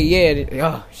 okay, yeah,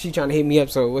 oh, she trying to hit me up.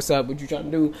 So what's up? What you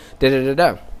trying to do? Da da da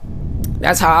da.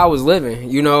 That's how I was living,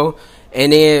 you know.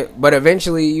 And then, but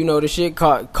eventually, you know, the shit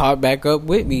caught back up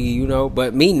with me, you know.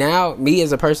 But me now, me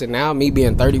as a person now, me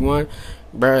being 31,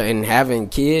 bro, and having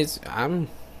kids,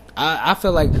 I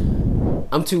feel like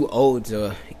I'm too old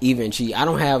to even cheat. I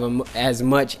don't have as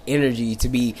much energy to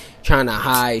be trying to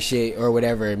hide shit or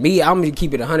whatever. Me, I'm gonna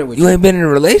keep it 100 with you. You ain't been in a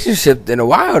relationship in a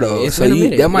while though, It's so been a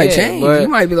minute, that might yeah, change. but- You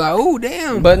might be like, oh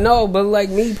damn. But no, but like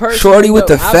me personally, Shorty with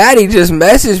though, the fatty just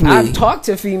messaged me. I've talked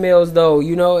to females though,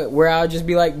 you know, where I'll just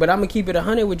be like, but I'm gonna keep it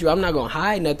 100 with you. I'm not gonna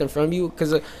hide nothing from you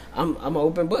because I'm an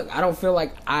open book. I don't feel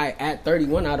like at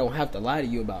 31 I don't have to lie to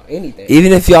you about anything.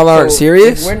 Even if y'all aren't So,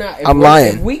 serious, I'm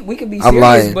lying. If we could be I'm serious,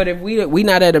 lying. but if we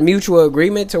not at a mutual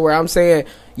agreement to where I'm saying,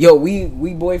 yo, we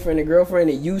boyfriend and girlfriend,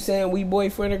 and you saying we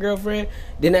boyfriend and girlfriend,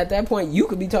 then at that point you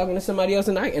could be talking to somebody else,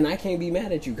 and I can't be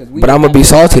mad at you because we. But I'm gonna be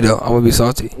salty though. I'm gonna be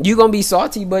salty. You gonna be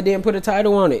salty, but then put a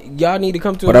title on it. Y'all need to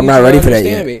come to. But a I'm not mutual ready for that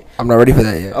understanding. yet. I'm not ready for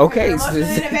that yet. Okay.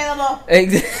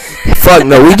 Fuck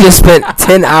no. We just spent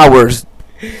 10 hours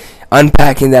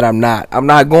unpacking that I'm not. I'm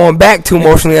not going back to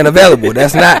emotionally unavailable.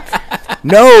 That's not.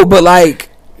 No, but like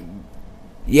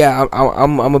yeah,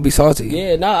 I'm gonna be salty.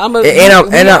 Yeah, no, I'm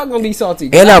gonna be salty.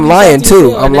 And I'm lying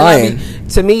too. I'm lying.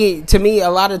 To me, a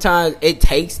lot of times it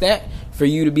takes that for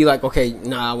you to be like, okay,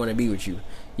 nah, I want to be with you.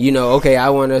 You know, okay,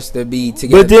 I want us to be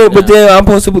together. But then I'm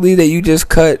supposed to believe that you just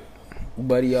cut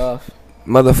Buddy off.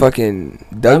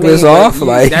 Motherfucking Douglas off.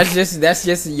 Like that's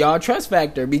just y'all trust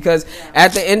factor, because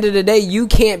at the end of the day, you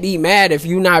can't be mad if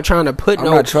you're not trying to put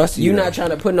not trying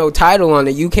to put no title on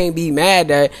it. You can't be mad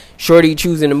that Shorty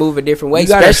choosing to move a different way. You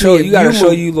gotta show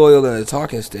you loyal in the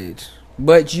talking stage.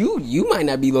 But you might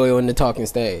not be loyal in the talking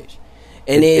stage.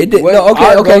 And as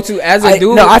a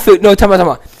dude, time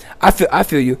out. I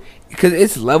feel you. Because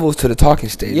it's levels to the talking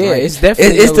stage. Yeah, right? it's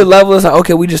definitely it's the level. It's like,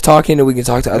 okay, we just talking and we can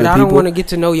talk to other people. I don't want to get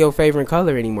to know your favorite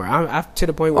color anymore. I'm to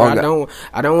the point where I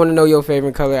don't want to know your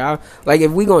favorite color. Like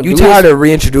if we gonna you tired of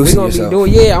reintroducing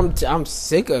yourself. I'm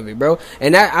sick of it, bro.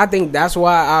 And I think that's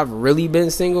why I've really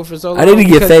been single for so long. I need to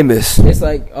get famous. It's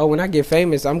like, oh, when I get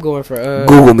famous, I'm going for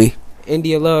Google me.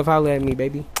 India Love, holla at me,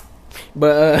 baby.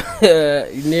 But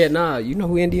you know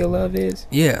who India Love is?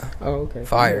 Yeah. Oh, okay.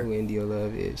 Fire. You know who India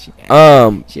Love is? She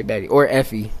a baddie. Or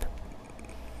Effie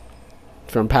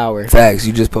from Power. Facts.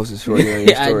 You just posted Shorty on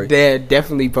your story. I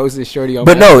definitely posted Shorty on.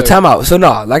 But my story. time out. So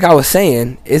like I was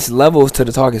saying, it's levels to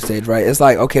the talking stage, right? It's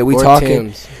like, okay, we talking.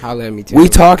 Tim's. Holla at me, Tim. We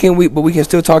talking. But we can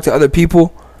still talk to other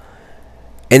people.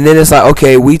 And then it's like,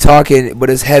 okay, we talking, but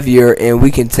it's heavier, and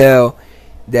we can tell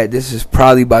that this is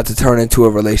probably about to turn into a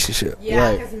relationship.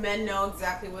 Yeah, because men know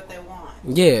exactly what they want.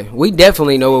 Yeah, we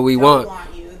definitely know what we want.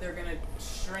 You, they're gonna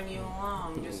string you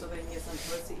along just so they can get some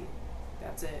pussy.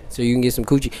 That's it. So you can get some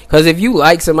coochie. Because if you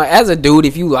like somebody, as a dude,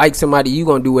 if you like somebody, you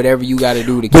gonna do whatever you got to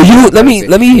do to. But let me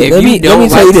tell you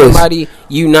this. Somebody,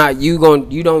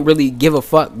 you don't really give a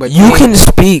fuck. But you can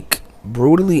speak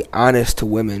brutally honest to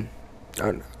women,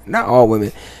 not all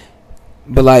women.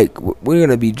 But like, we're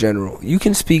gonna be general. You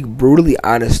can speak brutally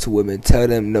honest to women. Tell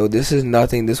them, no, this is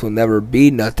nothing. This will never be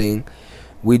nothing.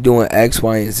 We doing X,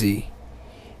 Y, and Z.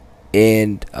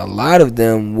 And a lot of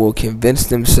them will convince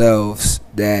themselves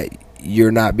that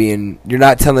you're not telling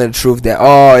the truth. That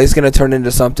it's gonna turn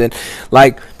into something.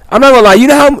 Like, I'm not gonna lie. You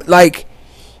know how like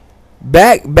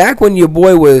back when your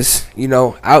boy was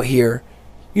out here.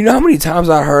 You know how many times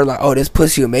I heard like, oh, this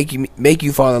pussy will make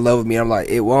you fall in love with me. I'm like,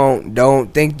 it won't.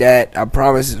 Don't think that. I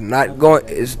promise it's not going.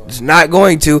 It's not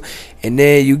going to. And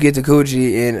then you get the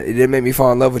coochie and it didn't make me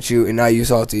fall in love with you, and now you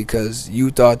salty because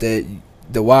you thought that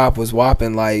the wop was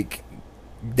whopping like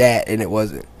that, and it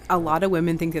wasn't. A lot of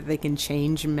women think that they can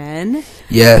change men.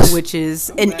 Yes. Which is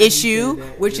an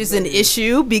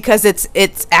issue. Because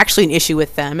it's actually an issue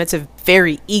with them. It's a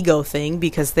very ego thing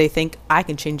because they think I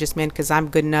can change this man because I'm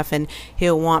good enough and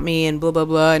he'll want me and blah, blah,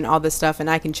 blah and all this stuff, and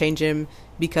I can change him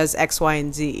because X, Y,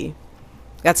 and Z.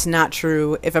 That's not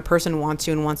true. If a person wants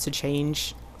you and wants to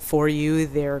change for you,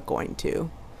 they're going to.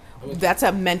 That's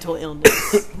a mental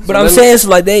illness. But I'm saying, so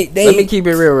like they let me keep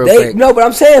it real quick. No, but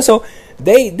I'm saying, so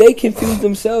they confuse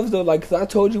themselves though, like, cause I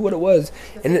told you what it was,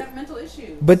 and they have mental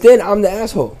issues. But then I'm the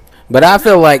asshole. But I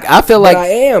feel like I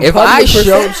am. If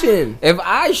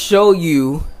I show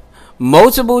you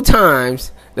multiple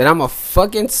times that I'm a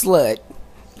fucking slut,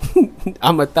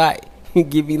 I'm a thot.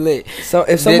 Give me lit. So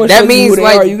if someone shows you who they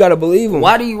are, you gotta believe them.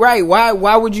 Why do you Why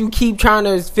would you keep trying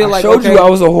to feel like I showed you I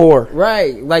was a whore?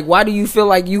 Right. Like, why do you feel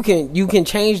like you can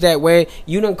change that when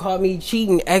you done caught me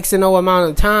cheating X and O amount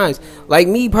of times? Like,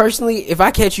 me personally, if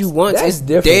I catch you once, that's it's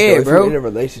different, dead, though, if bro. you're in a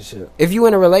relationship. If you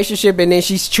in a relationship and then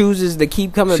she chooses to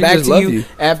keep coming back to you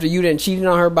after you done cheated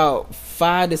on her about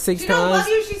 5 to 6 times. She don't love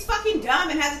you. She's fucking dumb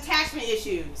and has attachment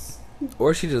issues.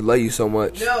 Or she just love you so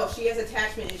much. No, she has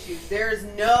attachment issues. There is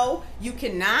no. You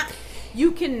cannot.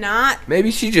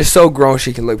 Maybe she's just so grown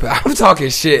she can look back. I'm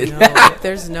talking shit. No,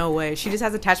 there's no way. She just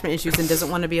has attachment issues and doesn't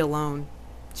want to be alone.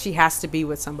 She has to be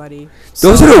with somebody.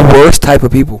 Those are the worst type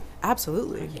of people.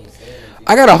 Absolutely.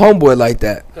 I got a homeboy like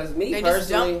that. Because me they personally, just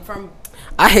jump from.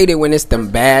 I hate it when it's them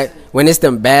bad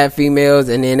females,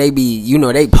 and then they be,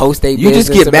 they post they business.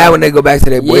 You just get mad when they go back to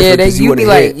their boyfriend.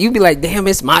 Yeah, you be like, damn,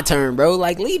 it's my turn, bro.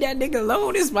 Like, leave that nigga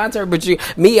alone. It's my turn. But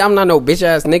I'm not no bitch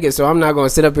ass nigga, so I'm not gonna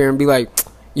sit up here and be like,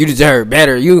 you deserve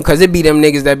better. Because it be them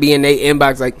niggas that be in their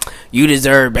inbox like, you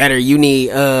deserve better. You need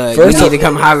to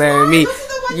come holler at me.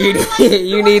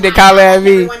 You need to holler at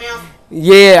me.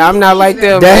 Yeah, I'm not like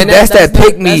them. That's that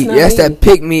pick me. That's that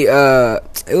pick me.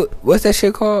 What's that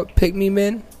shit called? Pick me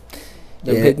men.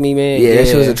 Pick me man. Yeah, that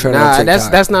shit was a trend on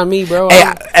TikTok. That's not me, bro. Hey,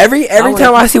 every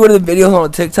time I see one of the videos on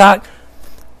TikTok,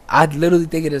 I literally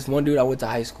think of this one dude I went to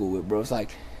high school with, bro. It's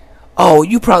like, oh,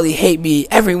 you probably hate me.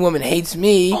 Every woman hates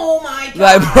me. Oh my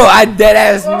god. Like, bro, I dead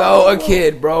ass know a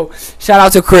kid, bro. Shout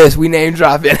out to Chris. We name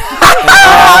dropping.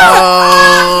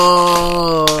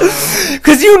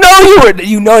 Cause you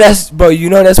know that's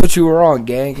what you were on,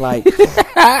 gang. Like,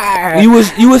 you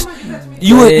was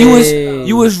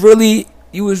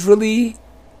really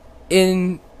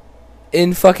in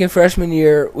fucking freshman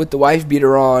year with the wife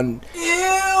beater on.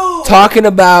 Ew. Talking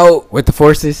about with the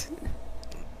forces.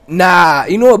 Nah,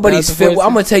 you know what Buddy's fit? Well,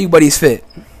 I'm gonna tell you Buddy's fit.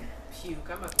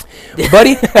 Puke.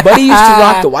 Buddy used to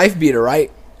rock the wife beater,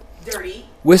 right? Dirty.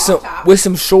 With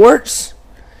some shorts,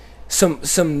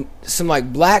 some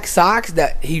like black socks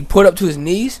that he put up to his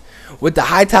knees with the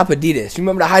high top Adidas. You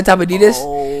remember the high top Adidas?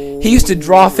 Oh. He used to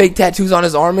draw fake tattoos on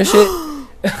his arm and shit.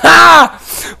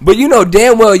 But you know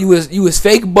damn well you was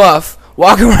fake buff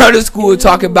walking around the school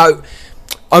talking about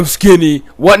I'm skinny.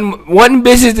 Wanting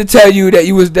bitches to tell you that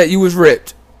you was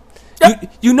ripped.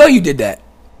 You know you did that.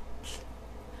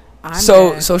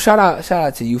 So shout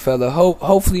out to you, fella.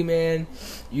 Hopefully, man,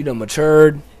 you done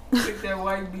matured. Took that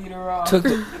white beater off.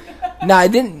 Nah, I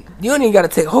didn't. You don't even gotta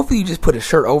take. Hopefully, you just put a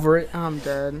shirt over it. I'm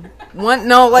dead.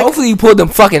 Hopefully, you pulled them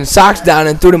fucking socks down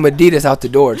and threw them Adidas out the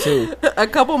door too. A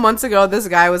couple months ago, this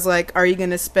guy was like, "Are you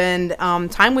gonna spend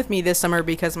time with me this summer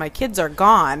because my kids are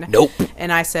gone?" Nope.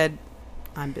 And I said,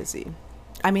 "I'm busy.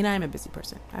 I mean, I'm a busy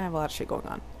person. I have a lot of shit going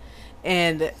on."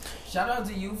 And shout out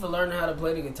to you for learning how to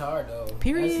play the guitar, though.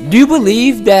 Period. Do you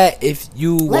believe that if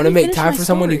you want to me make finish time my for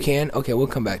someone, you story. can? Okay, we'll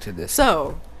come back to this.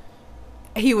 So,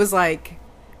 he was like,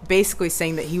 basically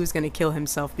saying that he was going to kill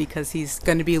himself because he's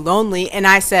going to be lonely. And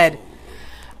I said,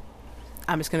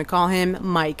 I'm just going to call him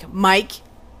Mike. Mike,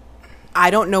 I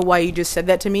don't know why you just said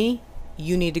that to me.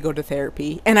 You need to go to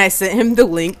therapy. And I sent him the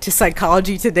link to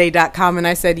psychologytoday.com and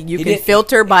I said, you can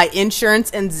filter by insurance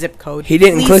and zip code. He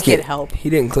didn't Please click get it. help. He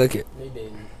didn't click it. They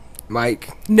didn't. Mike.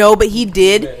 No, but he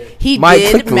did. He Mike,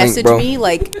 click did the link, message bro. me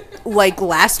like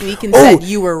last week and said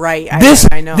you were right.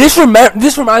 I know. This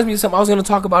reminds me of something I was going to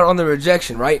talk about on the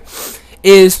rejection, right?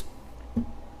 Is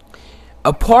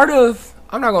a part of,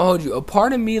 I'm not going to hold you, a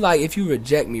part of me, like, if you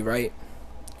reject me, right?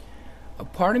 A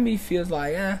part of me feels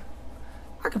like, I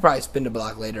could probably spin the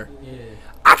block later. Yeah.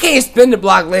 I can't spin the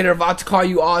block later about to call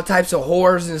you all types of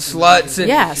whores and sluts. And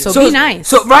Yeah, so be nice.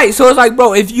 So it's like,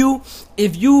 bro, if you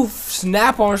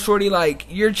snap on Shorty, like,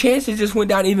 your chances just went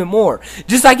down even more.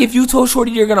 Just like if you told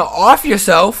Shorty you're gonna off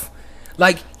yourself,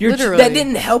 like, that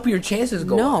didn't help your chances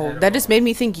go up. No, that just made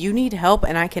me think you need help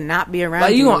and I cannot be around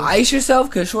Like, you. you gonna ice yourself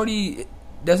because Shorty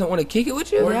doesn't want to kick it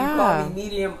with you? Or Yeah. you call me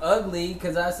medium ugly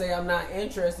because I say I'm not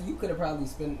interested. You could have probably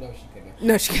spent. No, she couldn't.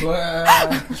 No, she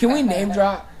But, Can we name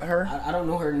drop her? I don't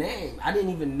know her name. I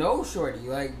didn't even know Shorty.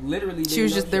 Like, literally. She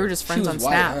was just, they were just friends on white,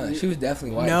 Snap. huh? She was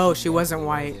definitely white. No, she wasn't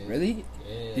white. Really?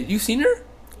 Yeah. You seen her?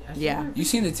 Yeah. You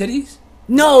seen the titties?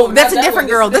 No, that's a Not that different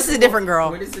one. girl. This is a different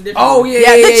girl. This is a different Oh, one. yeah,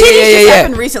 Yeah, the titties just yeah.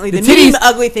 happened recently. The The titties- medium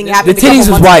ugly thing The happened a titties couple was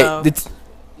months white. ago.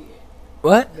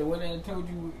 What? The one that told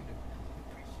you.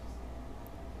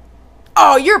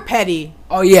 Oh, you're petty.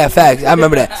 Oh, yeah, facts. I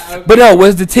remember that. But no,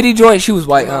 was the titty joint, she was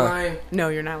white, huh? Ryan. No,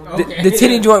 you're not. Okay. The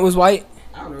titty joint was white?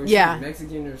 I don't know. Yeah. She was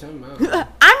Mexican or something. I don't know.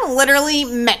 I'm literally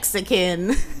Mexican.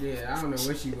 Yeah, I don't know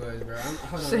what she was, bro.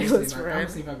 Hold on. She I'm was gonna red.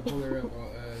 see if I can pull her up.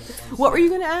 On What were you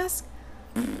gonna ask?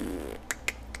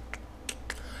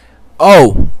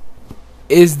 Oh.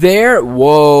 Is there?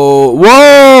 Whoa.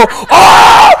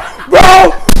 Oh!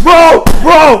 Bro!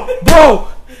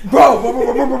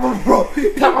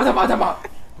 Time out.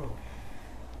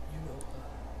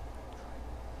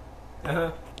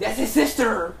 That's his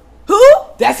sister. Who?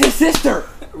 That's his sister.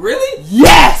 Really?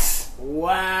 Yes!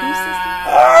 Wow.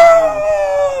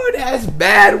 Oh, that's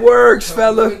bad works,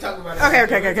 fella.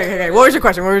 Okay. What was your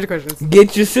question?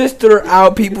 Get your sister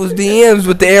out people's DMs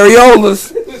with the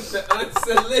areolas. The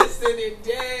unsolicited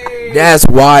day. That's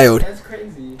wild. That's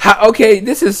crazy. Okay,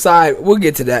 this is side. We'll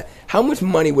get to that. How much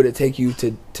money would it take you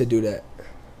to do that?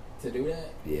 To do that,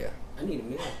 Yeah. I need $1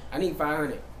 million. I need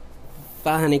 500.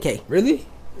 500K. Really?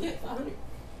 Yeah, 500.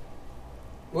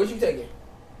 What you taking?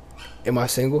 Am I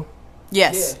single?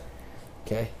 Yes.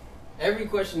 Okay. Yeah. Every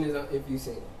question is if you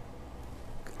single.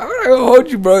 I'm not gonna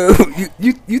hold you, bro.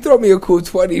 You throw me a cool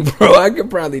 20, bro. I could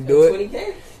probably do it.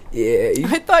 20K? Yeah.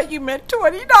 I thought you meant $20. Oh,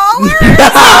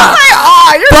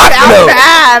 you're down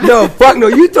bad. No, fuck no.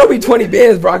 You throw me 20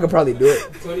 bands, bro. I could probably do it.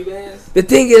 20 bands? The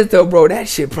thing is, though, bro, that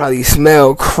shit probably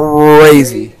smell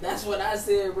crazy. That's what I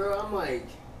said, bro. I'm like,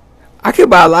 I could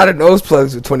buy a lot of nose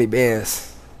plugs with 20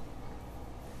 bands.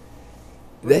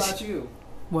 what That's- about you?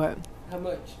 What? How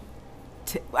much?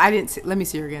 I didn't see. Let me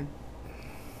see her again.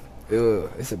 Ugh,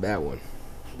 it's a bad one.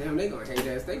 Damn, they gonna hate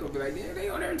us. They gonna be like, yeah, they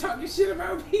on there talking shit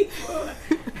about people.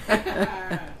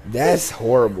 That's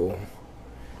horrible.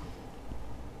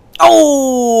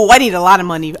 Oh, I need a lot of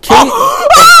money.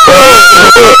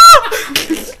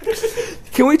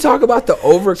 Can we talk about the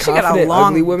overconfident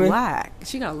ugly women?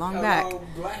 She got a long back.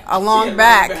 A long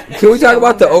back. Can we talk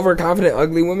about the overconfident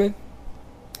ugly women?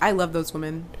 I love those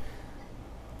women.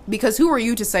 Because who are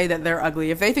you to say that they're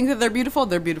ugly? If they think that they're beautiful,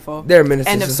 they're beautiful. They're a menace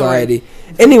to society.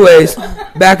 Anyways,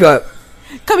 back up.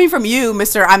 Coming from you,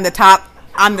 Mr. I'm the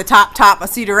top of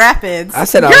Cedar Rapids. I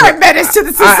said you're a menace to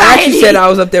the society. I actually said I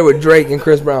was up there with Drake and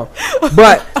Chris Brown.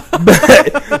 But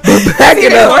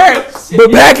backing up. But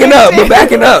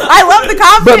backing up. I love the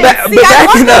confidence. But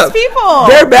backing I love up. those people.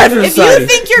 They're bad for if society. you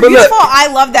think you're But beautiful, look, I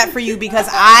love that for you because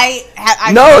I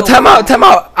time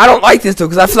out. I don't like this though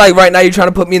because I feel like right now you're trying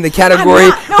to put me in the category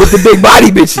with the big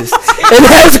body bitches, and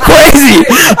that's crazy.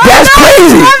 That's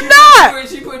crazy. I'm not.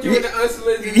 She put you in the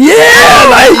unsolicited.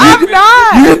 Yeah, like I'm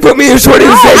not. You just put me in sort of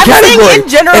the same category, in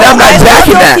general, and I'm not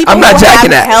jacking that. I'm not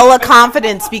jacking that. Hella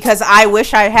confidence because I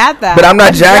wish I had that. But I'm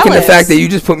not jacking the fact that you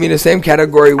just put me in the same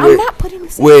category with. I'm not putting the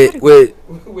same category.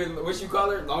 With what you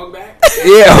call her, long back.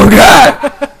 Yeah, oh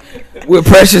God. With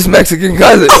precious Mexican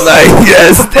cousins, like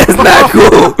that's not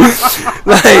cool.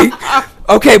 Like,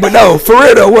 okay, but no, for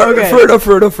real though,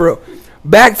 for real.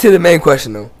 Back to the main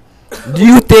question though. Do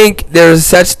you think there's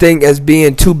such thing as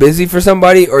being too busy for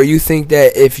somebody, or you think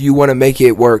that if you want to make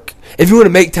it work, if you want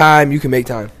to make time, you can make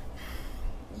time?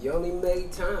 You only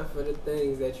make time for the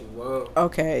things that you want.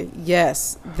 Okay,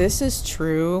 yes, this is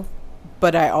true,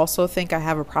 but I also think I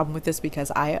have a problem with this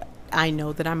because I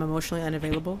know that I'm emotionally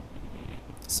unavailable.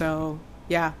 So,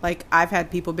 yeah, like I've had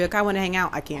people be like, I want to hang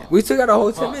out. I can't. We still got a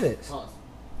whole 10 minutes.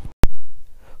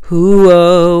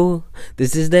 Hoo-oh,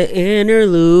 this is the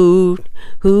interlude.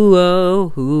 Hoo-oh,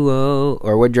 hoo-oh.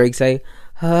 Or what Drake say?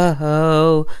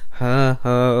 Ho-ho,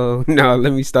 ho-ho. No,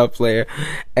 let me stop playing.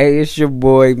 Hey, it's your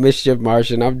boy, Mischief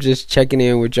Martian. I'm just checking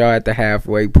in with y'all at the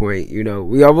halfway point. You know,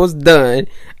 we almost done.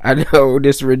 I know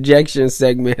this rejection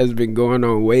segment has been going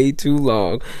on way too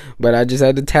long, but I just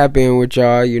had to tap in with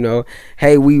y'all, you know.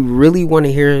 Hey, we really want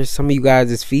to hear some of you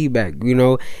guys' feedback, you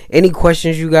know. Any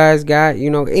questions you guys got,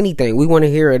 you know, anything. We want to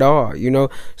hear it all, you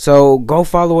know. So go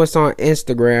follow us on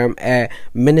Instagram at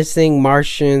Menacing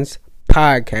Martians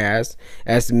Podcast.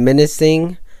 That's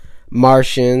Menacing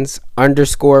Martians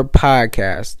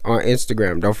 _podcast on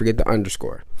Instagram. Don't forget the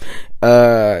underscore.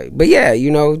 But yeah,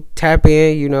 you know, tap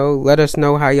in, you know, let us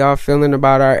know how y'all feeling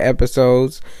about our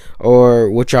episodes or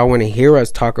what y'all want to hear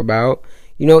us talk about.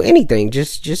 You know, anything.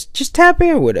 Just tap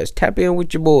in with us. Tap in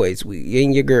with your boys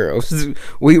and your girls.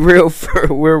 We're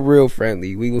real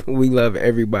friendly. We love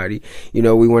everybody. You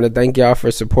know, we want to thank y'all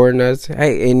for supporting us.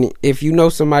 Hey, and if you know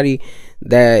somebody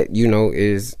that, you know,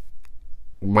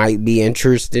 might be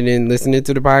interested in listening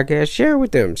to the podcast, share it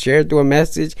with them. Share it through a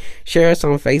message. Share us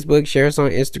on Facebook. Share us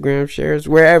on Instagram. Share us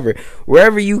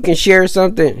wherever you can share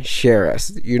something. Share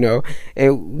us, you know.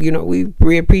 And you know,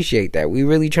 we appreciate that. We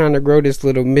really trying to grow this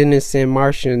little menacing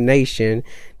Martian nation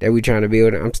that we trying to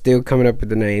build. I'm still coming up with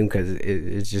the name because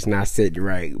it's just not sitting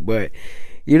right, but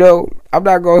you know, I'm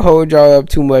not gonna hold y'all up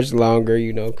too much longer,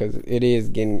 you know, because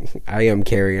I am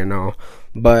carrying on.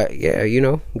 But yeah, you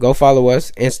know, go follow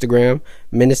us Instagram,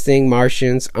 Menacing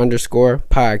Martians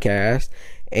 _podcast,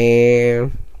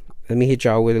 and let me hit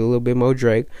y'all with a little bit more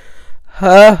Drake.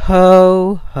 Ho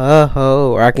ho ho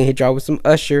ho, or I can hit y'all with some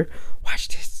Usher. Watch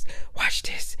this.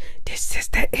 This is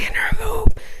the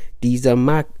interlude. These are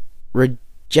my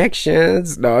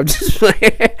rejections. No, I'm just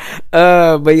playing.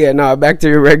 But yeah, no, back to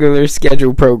your regular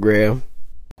scheduled program.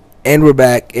 And we're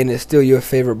back, and it's still your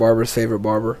favorite barber's favorite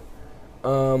barber.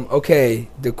 Okay,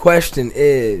 the question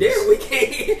is... There we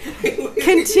can't...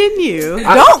 Continue.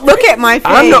 Don't look at my face.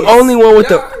 I'm the only one with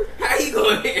the... How you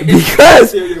going?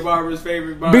 Because... Your barber's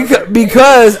favorite barber.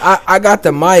 Because I got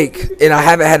the mic, and I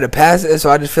haven't had to pass it, so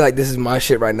I just feel like this is my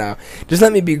shit right now. Just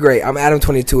let me be great. I'm Adam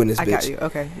 22 in this bitch. I got you.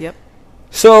 Okay, yep.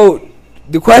 So,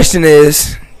 the question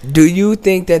is... Do you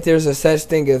think that there's a such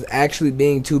thing as actually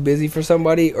being too busy for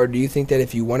somebody, or do you think that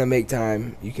if you want to make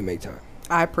time, you can make time?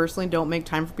 I personally don't make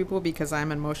time for people because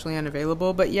I'm emotionally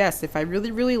unavailable. But yes, if I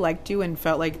really, really liked you and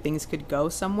felt like things could go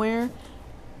somewhere,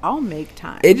 I'll make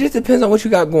time. It just depends on what you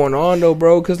got going on, though,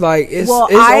 bro. Because like it's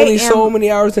only so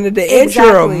many hours in a day, and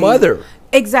you're a mother.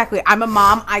 Exactly. I'm a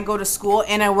mom. I go to school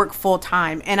and I work full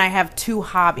time, and I have 2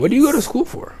 hobbies. What do you go to school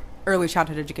for? Early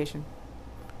childhood education.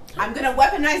 I'm gonna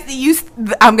weaponize the youth.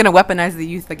 I'm gonna weaponize the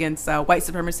youth against white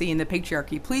supremacy and the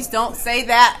patriarchy. Please don't say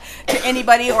that to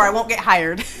anybody, or I won't get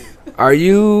hired. Are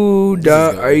you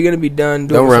done? Are you gonna be done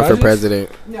doing Don't massages? run for president.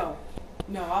 No,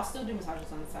 I'll still do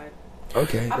massages on the side.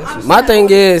 Okay. My thing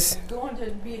is going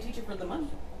to be a teacher for the money.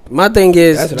 My thing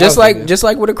is just thinking.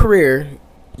 like with a career,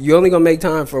 you only gonna make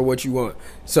time for what you want.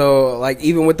 So like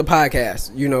even with the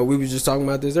podcast, you know, we was just talking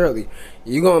about this earlier.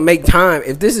 You gonna make time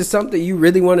if this is something you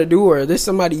really want to do, or this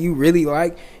somebody you really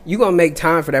like. You gonna make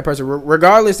time for that person,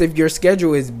 regardless if your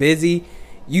schedule is busy.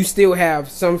 You still have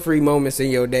some free moments in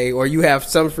your day, or you have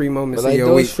some free moments in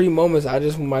your week. Those free moments, I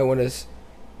just might want to.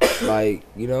 Like,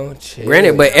 you know, chill.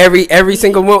 Granted, but every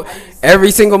single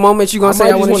moment you gonna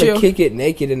say I want to kick it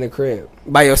naked in the crib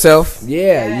by yourself.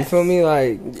 Yeah, yes. You feel me?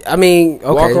 Like, I mean,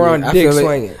 okay, walk around dick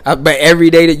swinging. But every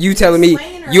day that you telling me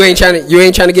you ain't trying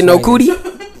to get no cootie,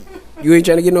 you ain't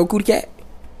trying to get no cootie cat.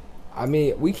 I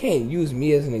mean, we can't use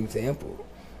me as an example.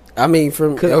 I mean,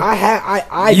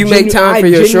 because you make time for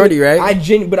your shorty, right?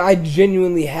 But I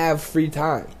genuinely have free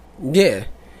time. Yeah.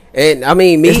 And I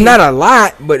mean, it's not a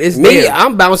lot, but it's me. There.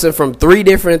 I'm bouncing from 3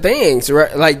 different things,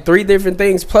 right? Like 3 different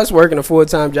things, plus working a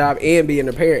full-time job and being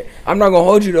a parent. I'm not gonna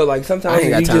hold you though. Like sometimes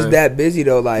you just that busy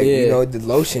though. Like you know, the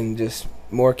lotion just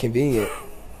more convenient.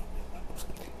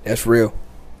 That's real.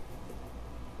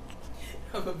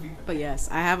 But yes,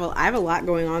 I have a lot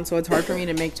going on, so it's hard for me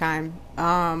to make time.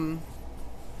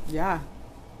 Yeah,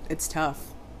 it's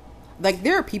tough. Like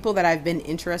there are people that I've been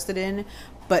interested in.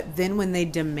 But then when they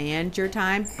demand your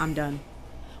time, I'm done.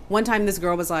 One time this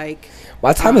girl was like...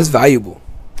 My time is valuable.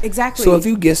 Exactly. So if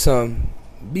you get some,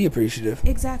 be appreciative.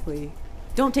 Exactly.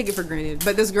 Don't take it for granted.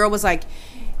 But this girl was like,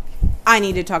 I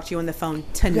need to talk to you on the phone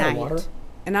tonight.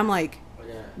 And I'm like,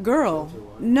 girl,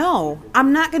 no.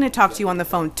 I'm not going to talk to you on the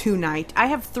phone tonight. I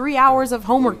have 3 hours of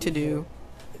homework to do.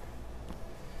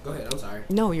 Go ahead, I'm sorry.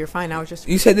 No, you're fine. I was just...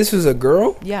 You said this was a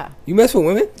girl? Yeah. You mess with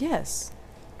women? Yes.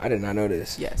 I did not know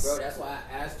this. Yes. Bro, that's why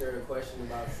I asked her a question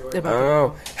about short.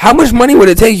 Oh. How much money would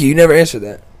it take you? You never answered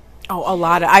that. Oh, a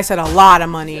lot. I said a lot of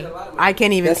money. I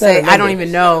can't even say. I don't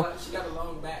even know. She got a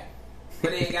long back. But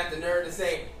they ain't got the nerve to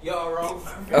say, y'all wrong.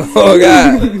 Oh,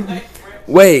 God.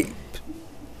 Wait.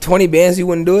 20 bands, you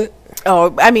wouldn't do it?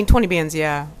 Oh, I mean, 20 bands,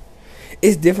 yeah.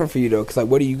 It's different for you, though, because, like,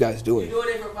 what are you guys doing? You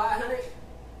doing it for $500?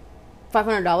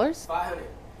 $500? 500.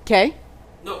 Okay.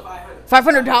 No, $500.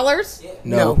 $500? Yeah.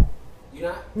 No. You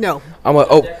not? No. I'm gonna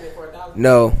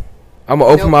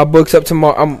open my books up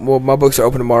tomorrow. My books are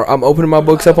open tomorrow. I'm opening my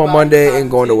books up on Monday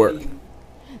and going to work.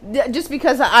 Just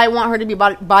because I want her to be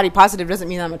body positive doesn't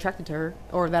mean I'm attracted to her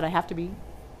or that I have to be.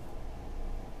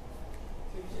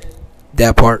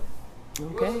 That part.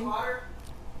 Okay.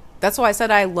 That's why I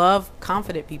said I love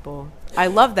confident people. I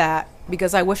love that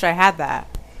because I wish I had that.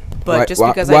 But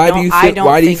why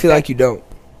do you feel like you don't?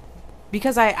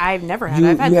 Because I've never had.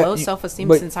 I've had low self-esteem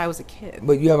since I was a kid.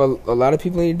 But you have a lot of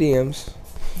people in your DMs.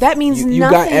 That means nothing. You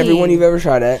got everyone you've ever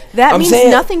shot at. That means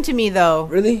nothing to me, though.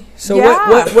 Really? So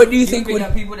yeah. what do you think? You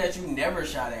got people that you never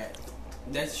shot at.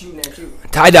 That's shooting at you.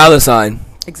 Ty Dolla $ign.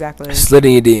 Exactly. Slid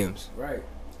in your DMs. Right.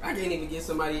 I can't even get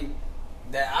somebody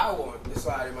that I want to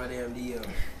slide in my damn DM.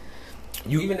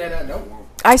 Even that I don't want.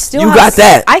 Got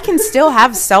that. I can still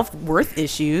have self-worth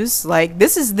issues. Like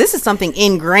this is something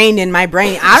ingrained in my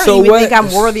brain. I don't even think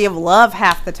I'm worthy of love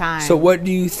half the time. So what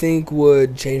do you think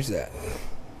would change that?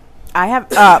 I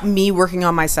have me working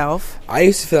on myself. I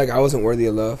used to feel like I wasn't worthy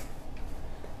of love.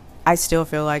 I still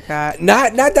feel like that.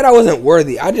 Not that I wasn't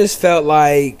worthy. I just felt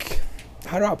like,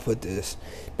 how do I put this?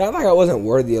 Not like I wasn't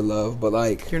worthy of love, but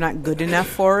like you're not good enough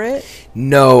for it.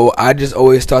 No, I just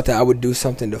always thought that I would do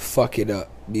something to fuck it up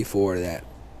before that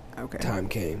time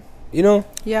came. You know?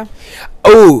 Yeah.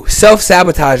 Oh,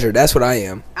 self-sabotager. That's what I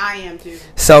am. I am too.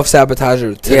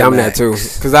 Self-sabotager. Yeah, I'm that too.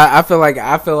 Because I feel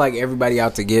like everybody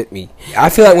out to get me. I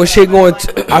feel like when shit's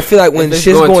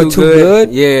going too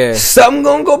good, yeah, something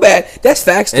gonna go bad. That's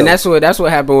facts, though. And that's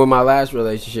what happened with my last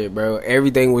relationship, bro.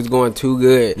 Everything was going too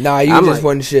good. Nah, I'm just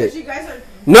wasn't shit. You guys are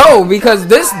no, because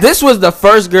this was the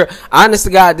first girl. Honest to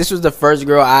God, this was the first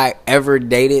girl I ever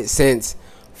dated since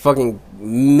fucking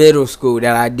middle school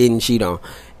that I didn't cheat on.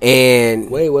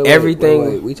 And everything.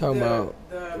 Wait. We talking about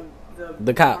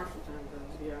the cop.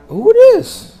 Who it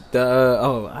is?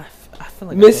 I feel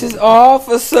like Mrs.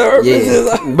 Officer.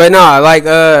 Yeah, but no, like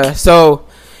so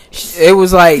it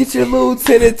was like get your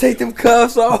lieutenant, take them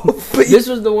cuffs off. This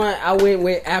was the one I went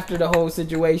with after the whole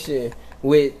situation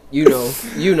with you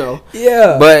know.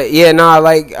 Yeah. But yeah,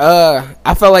 like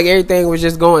I felt like everything was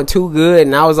just going too good,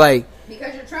 and I was like.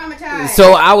 Because you're traumatized.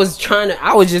 So I was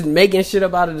just making shit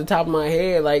up out of the top of my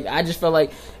head. Like I just felt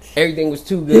like everything was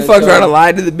too good. He fucked around and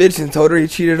lied to the bitch and told her he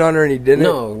cheated on her and he didn't.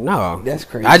 No. That's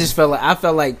crazy. I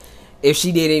felt like if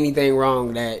she did anything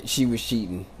wrong that she was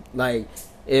cheating. Like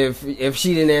if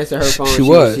she didn't answer her phone, she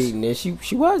was cheating. And she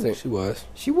wasn't. She was.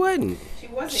 She wasn't.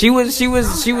 She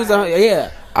was.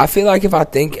 Yeah. I feel like if I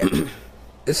think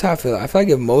it's how I feel. I feel like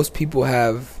if most people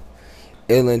have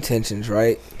ill intentions,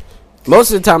 right?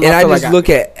 Most of the time, And I feel just like look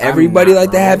at everybody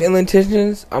like they wrong. have ill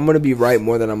intentions, I'm gonna be right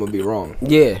more than I'm gonna be wrong.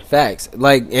 Yeah, facts.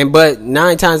 Like, but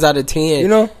 9 times out of 10, You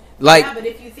know, like yeah, but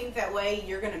if you think that way,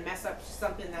 you're gonna mess up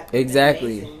something that could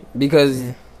exactly be amazing.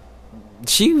 because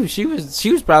she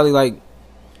was probably like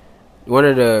one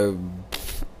of the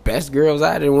best girls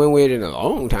I didn't win with in a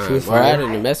long time. She was Or I fire.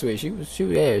 didn't mess with.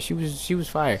 She was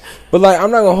fire. but like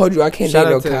I'm not gonna hold you. I can't date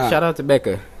no cop. Shout out to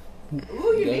Becca.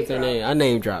 Ooh, you That's her name name. I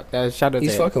name dropped. Shout out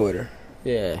He's to her. fucking with her.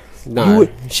 Yeah. Nah,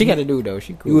 would- she got to do though.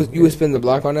 She cool. You would spin the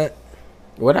block on that?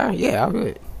 What I? Yeah, I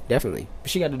would definitely. But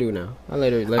she got to do now. I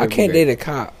let her. I can't date a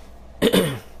cop.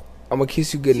 I'm gonna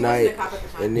kiss you good She night. wasn't a cop at the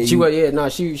time. And then She you- was. Yeah. No.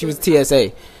 She was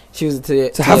TSA. She was a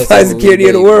Top TSA 5 security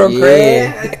of the world,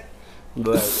 Yeah. Craig.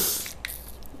 But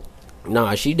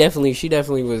nah, she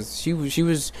definitely was.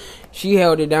 She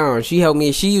held it down. She helped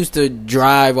me. She used to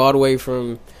drive all the way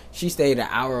from. She stayed an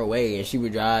hour away, and she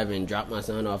would drive and drop my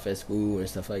son off at school and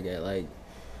stuff like that. Like,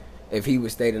 if he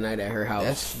would stay the night at her house,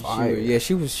 That's fire.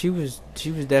 She was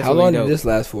definitely. How long dope. did this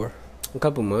last for? A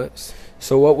couple months.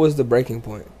 So what was the breaking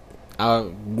point?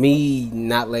 Me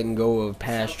not letting go of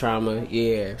past trauma.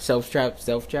 Yeah, self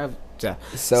sabotage. Damn,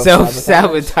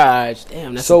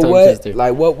 that's So a tongue what? twister.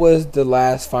 Like, what was the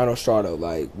last final straw though?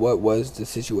 Like, what was the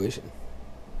situation?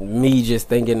 Me just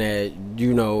thinking that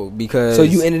because So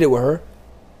you ended it with her?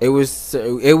 it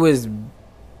was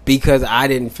because I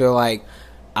didn't feel like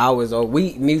I was.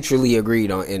 We mutually agreed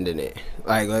on ending it.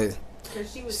 Like,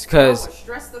 Because she was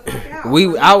stressed the fuck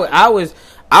out.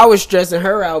 I was stressing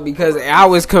her out because I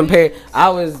was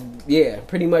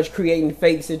pretty much creating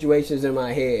fake situations in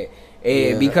my head.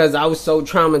 And because I was so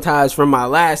traumatized from my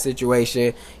last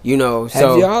situation, Have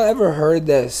y'all ever heard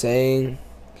that saying?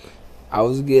 I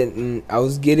was getting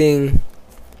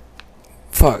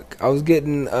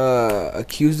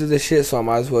accused of this shit, so I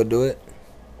might as well do it.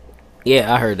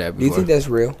 Yeah, I heard that before. Do you think that's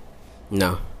real?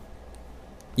 No.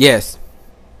 Yes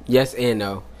and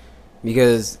no,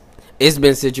 because it's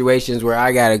been situations where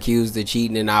I got accused of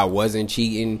cheating and I wasn't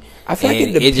cheating. I feel like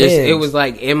and it depends. it was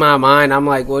like in my mind, I'm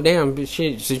like, well, damn,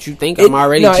 shit. Since you think I'm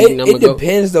already cheating, I'm it gonna go.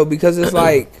 depends though, because it's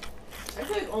like, I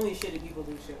feel like only shitty people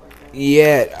do shit like that.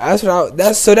 yeah,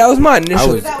 that was my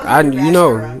initial. That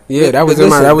was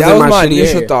my shitty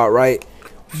initial era. thought, right?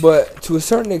 But to a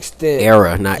certain extent,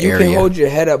 Era, not you area. can hold your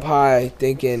head up high,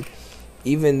 thinking,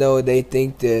 even though they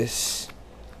think this,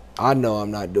 I know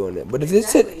I'm not doing it. But if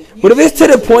it's to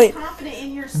the point,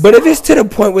 but if it's to the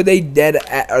point where they dead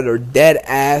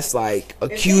ass like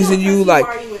accusing you, like,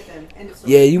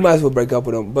 yeah, you might as well break up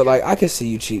with them. But like, I can see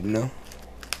you cheating though.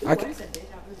 I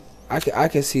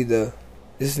can see this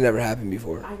has never happened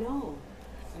before. I know.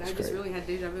 And I just really had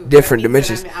deja vu. Different That means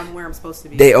that dimensions. I'm where I'm supposed to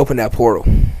be. They opened that portal.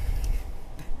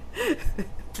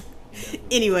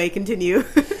 Anyway, continue.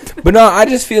 But no, I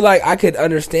just feel like I could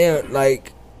understand,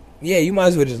 like, yeah, you might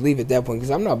as well just leave at that point,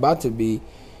 because I'm not about to be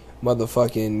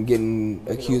motherfucking getting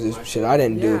accused of some shit I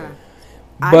didn't do.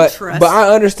 But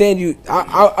I understand you.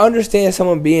 I understand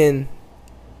someone being,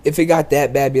 if it got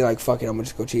that bad, be like, fuck it, I'm gonna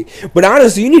just go cheat. But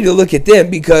honestly, you need to look at them,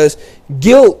 because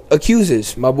guilt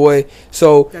accuses, my boy.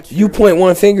 So you point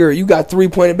one finger, you got 3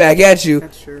 pointed back at you.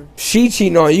 That's true. She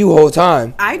cheating on you whole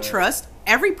time. I trust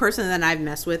every person that I've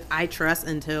messed with. I trust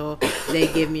until they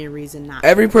give me a reason not.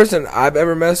 Every person I've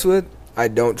ever messed with, I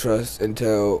don't trust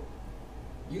until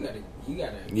You gotta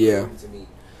Yeah. prove it to me.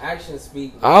 Actions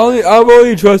speak. I've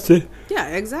only trusted. Yeah,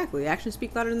 exactly. Actions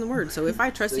speak louder than the words. So if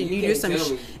I trust you, and you do can't some. tell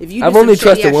me. If you, I've do only some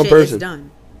trusted shitty-ass one shit, person. It's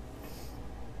done.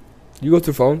 You go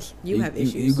through phones? You have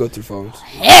issues. You go through phones.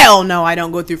 Hell no, I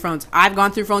don't go through phones. I've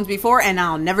gone through phones before, and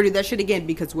I'll never do that shit again,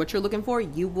 because what you're looking for,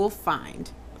 you will find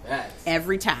Facts.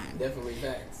 every time. Definitely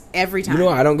facts. Every time. You know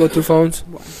why I don't go through phones?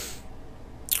 Why?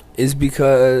 It's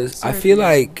because Sorry I feel for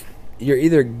like you're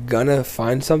either gonna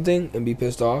find something and be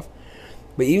pissed off,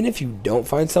 but even if you don't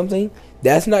find something,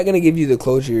 that's not gonna give you the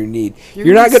closure you need.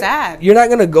 You're not gonna gonna be sad. You're not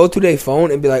gonna go through their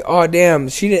phone and be like, "Oh damn, I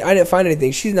didn't find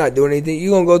anything. She's not doing anything."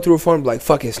 You're gonna go through a phone and be like,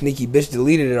 "Fucking sneaky bitch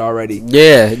deleted it already."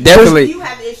 Yeah, definitely. You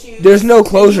have issues. There's no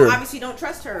closure. You obviously don't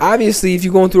trust her. Obviously, if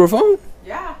you're going through a phone,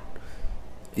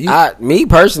 Yeah. Me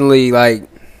personally, like,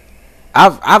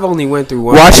 I've only went through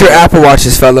one. watch your Apple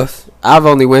Watches, fellas. I've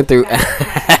only went through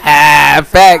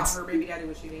facts. Her baby daddy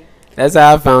was cheating. That's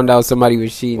how I found out somebody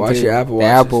was cheating. Watch too. your Apple The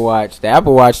Watches. Apple Watch. The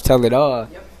Apple Watch tell it all.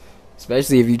 Yep.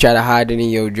 Especially if you try to hide it in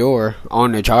your drawer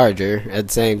on the charger at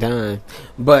the same time.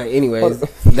 But anyways,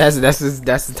 that's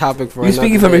the topic for. You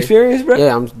speaking from experience, bro?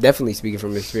 Yeah, I'm definitely speaking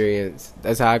from experience.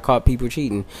 That's how I caught people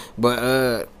cheating.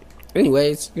 But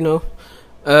anyways,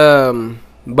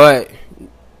 but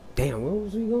damn, where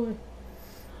was we going?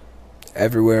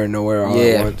 everywhere and nowhere all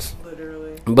at once.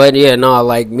 Literally. But yeah, no,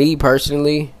 like me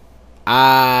personally,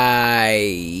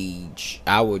 I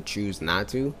would choose not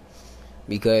to,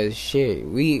 because shit,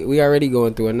 we already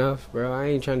going through enough, bro. I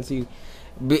ain't trying to see.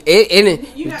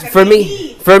 For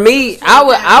me,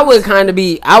 I would kind of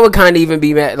even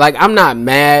be mad. Like, I'm not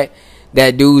mad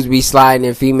that dudes be sliding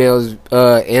in females'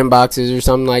 inboxes or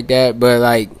something like that, but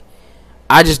like,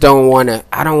 I just don't want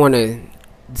to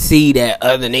see that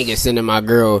other nigga sending my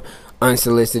girl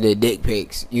unsolicited dick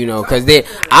pics, you know, because then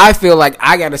I feel like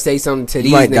I gotta say something to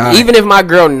these niggas. Even if my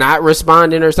girl not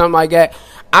responding or something like that,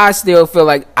 I still feel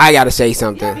like I gotta say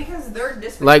something. Yeah, because they're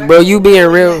disrespectful. Like, bro, you being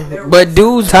real, but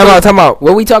dudes, time out.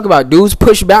 What we talk about, dudes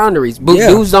push boundaries, but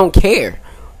dudes don't care.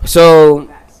 So,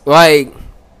 like,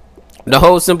 the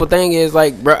whole simple thing is,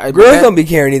 like, bro, girls don't be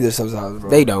caring either sometimes, bro.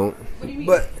 They don't. What do you mean?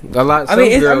 But a lot. I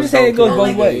mean, I'm just saying it goes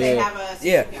both ways.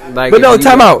 Yeah. Like, but no,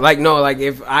 time out. Like, no, like,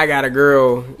 if I got a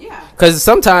girl, Yeah. because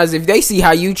sometimes if they see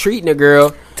how you treating a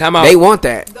girl, time out. They want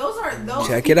that. Those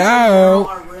check people it out.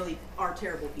 Are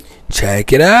terrible people.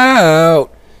 Check it out.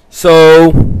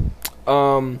 So,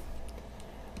 I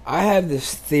have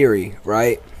this theory,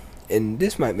 right? And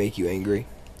this might make you angry.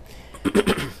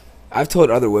 I've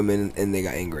told other women and they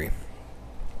got angry.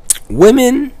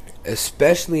 Women,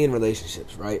 especially in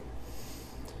relationships, right?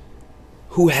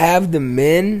 Who have the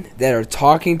men that are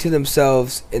talking to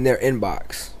themselves in their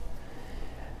inbox.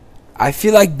 I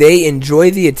feel like they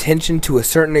enjoy the attention to a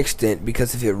certain extent,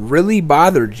 because if it really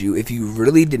bothered you, if you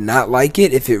really did not like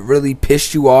it, if it really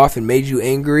pissed you off and made you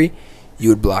angry, you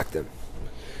would block them.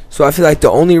 So I feel like the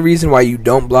only reason why you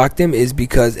don't block them is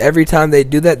because every time they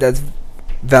do that, that's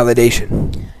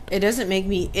validation. It doesn't make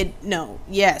me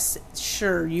yes,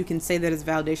 sure, you can say that it's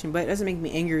validation, but it doesn't make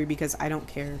me angry because I don't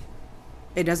care.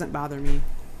 It doesn't bother me.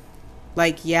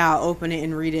 Like, yeah, I'll open it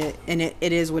and read it, and it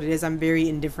is what it is. I'm very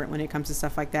indifferent when it comes to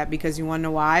stuff like that, because you want to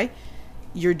know why?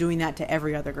 You're doing that to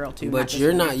every other girl too. But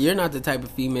you're not the type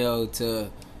of female to,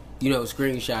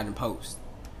 screenshot and post.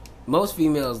 Most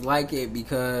females like it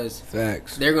because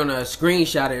facts. They're gonna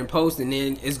screenshot it and post, and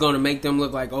then it's gonna make them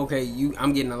look like, okay,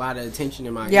 I'm getting a lot of attention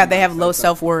in my inbox. They have low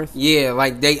self-worth. Yeah,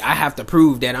 like I have to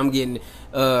prove that I'm getting.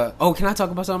 Can I talk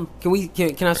about something?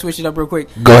 Can I switch it up real quick?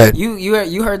 Go ahead.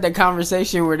 You heard that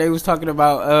conversation where they was talking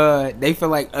about they feel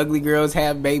like ugly girls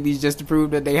have babies just to prove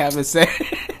that they haven't sex.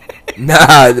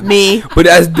 Nah, me. But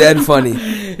that's dead funny.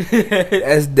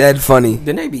 That's dead funny.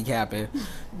 Then they be capping,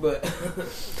 but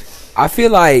I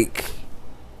feel like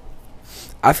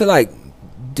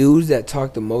dudes that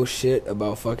talk the most shit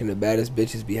about fucking the baddest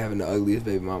bitches be having the ugliest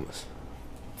baby mamas.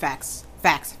 Facts.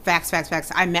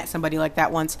 I met somebody like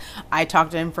that once. I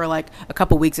talked to him for like a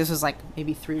couple weeks. This was like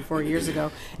maybe 3 or 4 years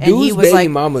ago. And dudes he was baby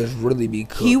like, mamas really be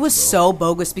cooked, he was bro. so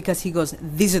bogus, because he goes,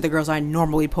 these are the girls I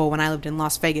normally pull when I lived in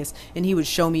Las Vegas. And he would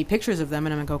show me pictures of them,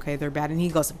 and I'm like, okay, they're bad. And he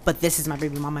goes, but this is my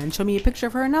baby mama, and show me a picture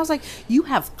of her. And I was like, you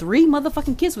have 3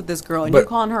 motherfucking kids with this girl, and you're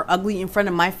calling her ugly in front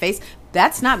of my face?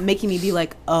 That's not making me be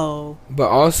like, oh. But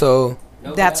also,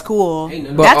 that's cool.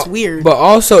 But, that's weird. But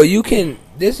also,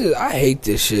 I hate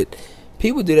this shit.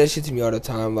 People do that shit to me all the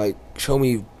time. Like, show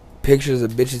me pictures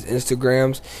of bitches'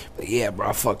 Instagrams. But yeah, bro,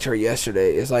 I fucked her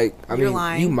yesterday. It's like, You're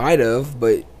lying. You might have,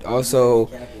 but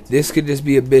also, this could just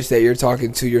be a bitch that you're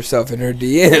talking to yourself in her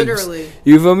DMs. Literally.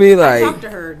 You feel me? Like, I talked to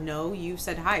her. No, you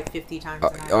said hi 50 times.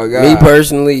 Oh God. Me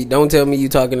personally, don't tell me you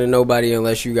talking to nobody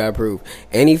unless you got proof.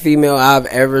 Any female I've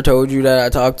ever told you that I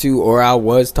talked to or I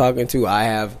was talking to, I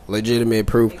have legitimate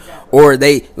proof. Exactly. Or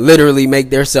they literally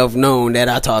make themselves known that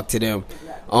I talked to them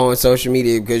on social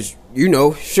media, because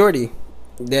shorty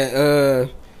that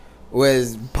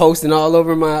was posting all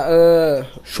over my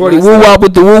shorty woo wop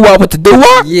with the doo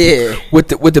wop, with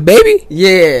the baby,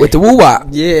 with the woo wop,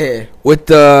 with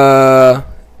the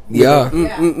yeah.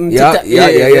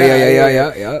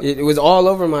 It was all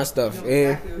over my stuff,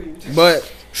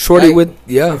 but shorty like,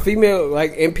 with female,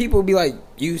 like, and people be like,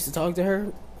 you used to talk to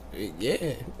her,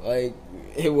 like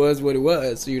it was what it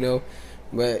was,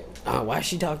 But why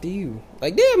she talk to you?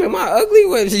 Like, damn, am I ugly?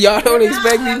 What, y'all don't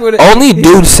expect people to... Only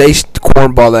dudes say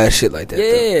cornball ass shit like that. Yeah,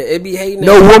 though. it be hating.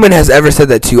 No woman has ever said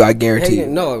that to you, I guarantee you.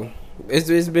 No, it's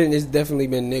definitely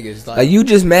been niggas. Like you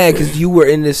just mad because you were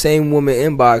in the same woman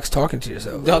inbox talking to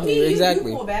yourself.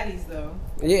 Exactly. You pull baddies though.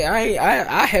 Yeah,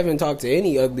 I haven't talked to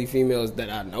any ugly females that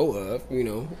I know of.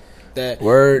 That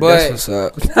word. But, that's what's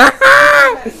up.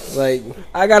 Like,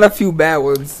 I got a few bad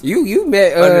ones. You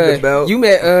met under the belt. You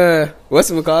met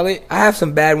whatchamacallit? I have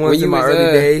some bad ones in my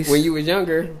early days. When you was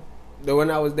younger. The one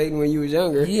I was dating when you was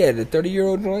younger. Yeah, the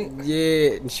 30-year-old joint.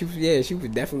 Yeah, she was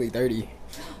definitely 30.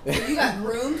 You got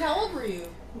groomed? How old were you?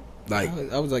 Like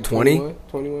I was like 20?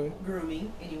 21.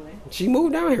 Grooming, anyway. She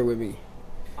moved down here with me.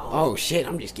 Oh shit!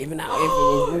 I'm just giving out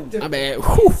info. My bad.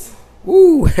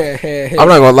 Woo. I'm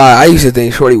not gonna lie. I used to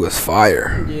think Shorty was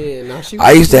fire. Yeah, no, she.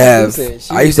 I used to have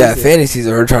decent. fantasies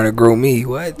of her trying to groom me.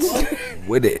 What?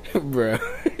 With it, bro.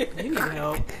 You need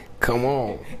help. come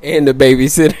on. And the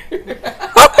babysitter.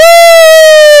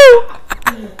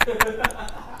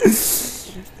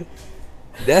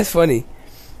 That's funny.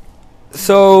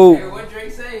 So Hey, what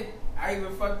Drake say? I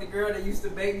even fucked the girl that used to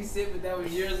babysit, but that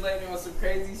was years later on some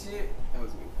crazy shit. That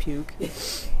was me. Puke.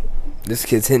 this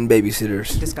kid's hitting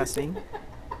babysitters. Disgusting.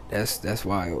 That's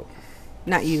wild.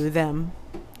 Not you, them.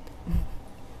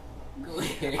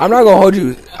 I'm not gonna hold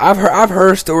you. I've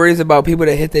heard stories about people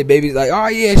that hit their babies like, oh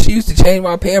yeah, she used to change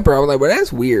my pamper. I was like, well,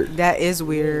 that's weird. That is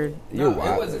weird. You're It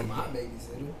wild. wasn't my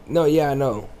babysitter. No, yeah, I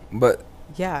know. But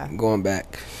Yeah. going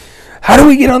back, how do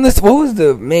we get on this? What was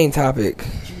the main topic?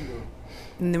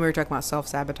 And then we were talking about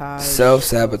self-sabotage.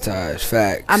 Self-sabotage.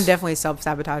 Facts. I'm definitely a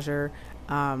self-sabotager.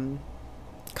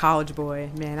 College boy.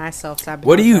 Man, I self-sabotage.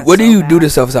 What do you do to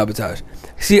self-sabotage?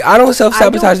 See, I don't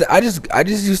self-sabotage. I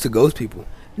just used to ghost people.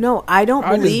 No, I don't I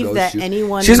just believe ghost that you.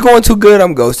 anyone... She's going too good,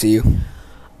 I'm ghosting you.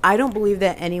 I don't believe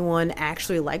that anyone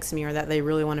actually likes me or that they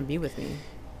really want to be with me.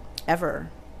 Ever.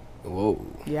 Whoa.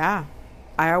 Yeah.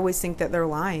 I always think that they're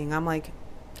lying. I'm like,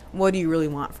 what do you really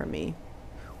want from me?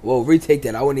 Whoa, retake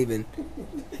that. I wouldn't even...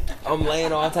 I'm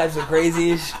laying all types of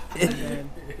crazy shit.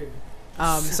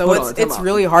 So Hold on, it's time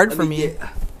really out. hard Let for me me. get-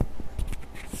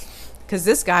 Because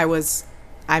this guy was,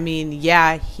 I mean,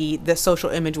 yeah, the social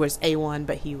image was A1,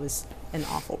 but he was an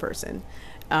awful person.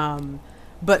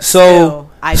 But still,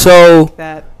 I don't think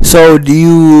that... So, do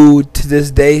you, to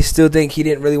this day, still think he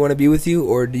didn't really want to be with you?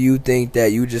 Or do you think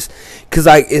that you just... Because,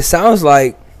 like, it sounds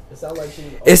like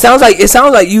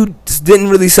you didn't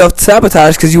really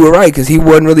self-sabotage because you were right. Because he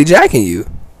wasn't really jacking you.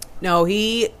 No,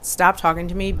 he stopped talking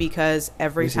to me because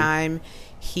every Let me see. time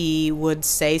he would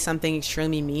say something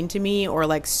extremely mean to me or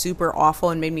like super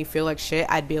awful and made me feel like shit,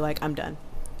 I'd be like, I'm done.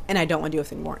 And I don't want to do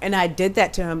it anymore. And I did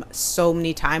that to him so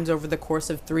many times over the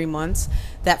course of 3 months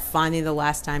that finally the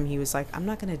last time he was like, I'm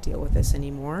not going to deal with this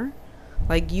anymore.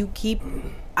 Like, you keep...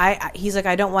 he's like,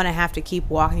 I don't want to have to keep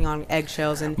walking on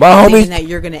eggshells and thinking that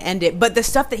you're going to end it. But the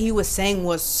stuff that he was saying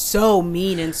was so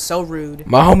mean and so rude.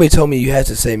 My homie told me you have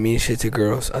to say mean shit to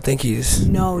girls. I think he's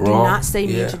No, wrong. do not say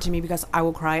mean Yeah. shit to me because I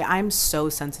will cry. I'm so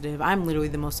sensitive. I'm literally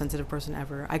the most sensitive person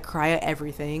ever. I cry at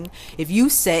everything.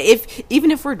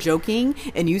 Even if we're joking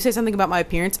and you say something about my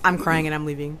appearance, I'm crying and I'm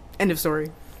leaving. End of story.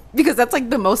 Because that's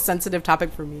like the most sensitive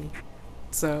topic for me.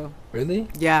 So, Really?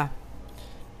 yeah.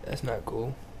 That's not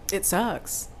cool. It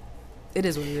sucks. It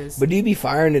is what it is. But do you be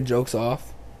firing the jokes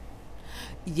off?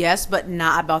 Yes, but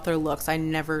not about their looks. I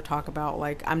never talk about,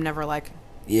 like, I'm never like,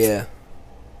 Yeah.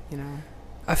 you know,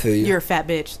 I feel you. you're a fat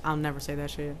bitch. I'll never say that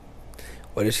shit.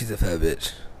 What if she's a fat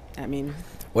bitch? I mean,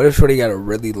 What if Shorty got a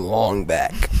really long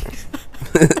back?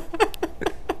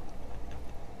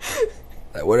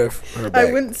 Like, what if her back...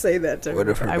 I wouldn't say that to her. What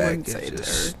if her I back wouldn't is say it to her.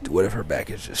 just... What if her back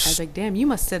is I was just... like, damn, you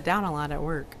must sit down a lot at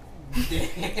work.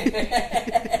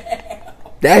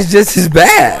 That's just as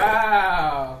bad.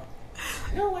 Wow.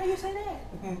 No, why you say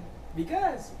that?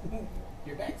 Because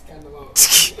your back's kind of long.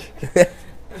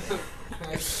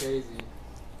 That's crazy.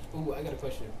 Ooh, I got a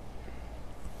question.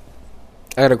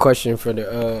 I got a question for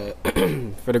the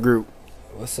for the group.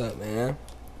 What's up, man?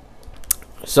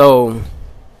 So,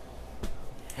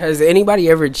 has anybody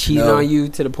ever cheated No. on you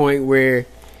to the point where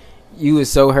you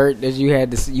was so hurt that you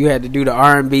had to do the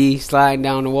R&B sliding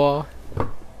down the wall?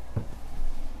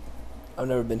 I've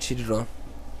never been cheated on.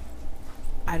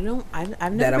 I've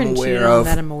That never I'm been aware cheated of. on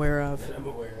that I'm aware of. I'm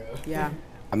aware of. Yeah.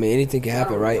 I mean, anything can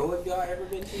happen, right? Know if y'all ever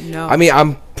been cheated? No. I mean,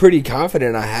 I'm pretty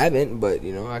confident I haven't, but,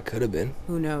 you know, I could have been.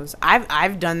 Who knows?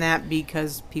 I've done that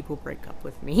because people break up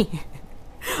with me.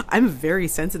 I'm a very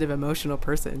sensitive, emotional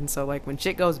person. So, like, when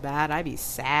shit goes bad, I be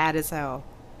sad as hell.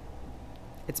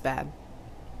 It's bad.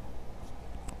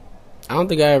 I don't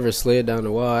think I ever slid down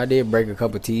the wall. I did break a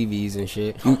couple TVs and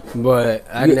shit, but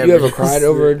I You never. ever cried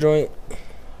over a joint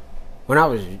When I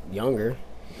was younger,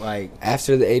 like,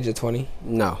 after the age of 20?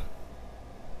 no.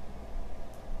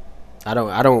 I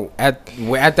don't. At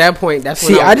that point, that's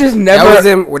See, when I just never...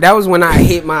 That was when I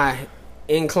hit my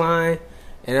incline,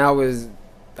 and I was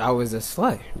a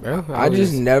slut, bro. I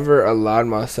just never allowed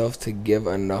myself to give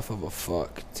enough of a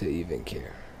fuck to even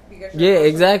care. Yeah,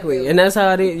 exactly, and that's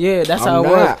how it is. Yeah, that's how it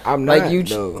was. I'm like not, you,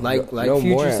 though. like No more,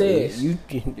 Future at said,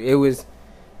 least. it was.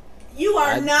 You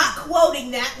are not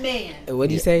quoting that man. What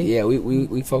do you say? Yeah,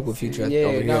 we fuck with Future Yeah,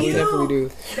 over no, we here. definitely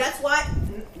do. That's why.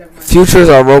 Never mind. Future's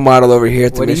our role model over here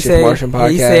at the What he Mission said? Martian podcast.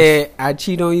 He said, "I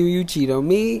cheat on you, you cheat on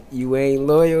me. You ain't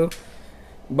loyal."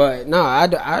 But no,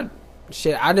 I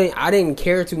shit, I didn't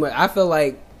care too much. I feel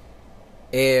like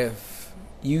if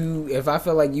I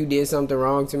feel like you did something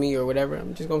wrong to me or whatever,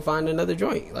 I'm just gonna find another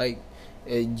joint. Like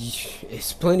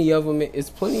it's plenty of them. It's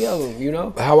plenty of them. You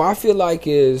know how I feel like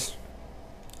is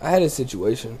I had a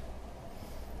situation,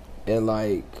 and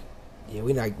like yeah,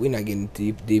 we're not getting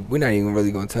deep. We're not even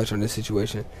really gonna touch on this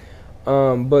situation.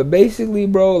 But basically,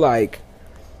 bro, like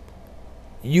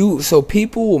so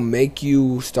people will make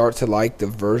you start to like the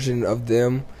version of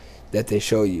them that they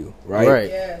show you, right? Right.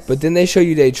 Yes. But then they show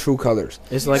you their true colors.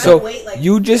 it's like So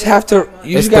you just have to.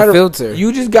 You It's just the gotta filter.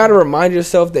 You just gotta remind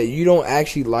yourself that you don't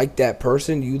actually like that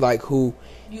person. You like who.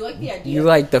 You like the idea. you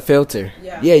like the filter.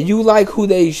 Yeah. Yeah, you like who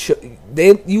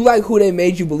you like who they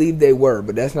made you believe they were,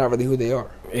 but that's not really who they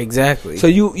are. Exactly. So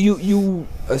you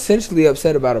essentially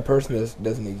upset about a person that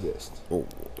doesn't exist.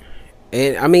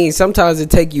 And I mean, sometimes it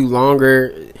take you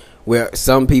longer with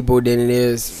some people than it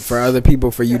is for other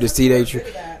people for you to see they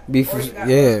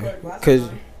because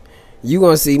you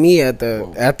gonna see me at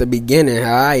the beginning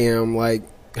how I am, like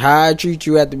how I treat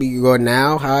you at the beginning, or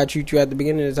now how I treat you at the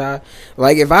beginning is how,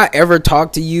 like if I ever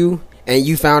talk to you and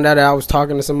you found out that I was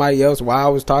talking to somebody else while I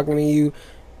was talking to you,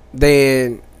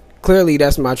 then clearly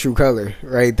that's my true color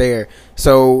right there.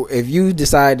 So if you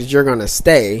decide that you're gonna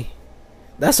stay,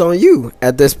 that's on you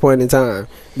at this point in time,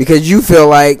 because you feel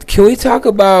like. Can we talk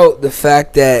about the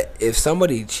fact that if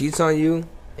somebody cheats on you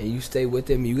and you stay with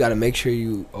them, you got to make sure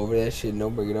you over that shit and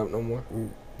don't bring it up no more?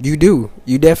 You do.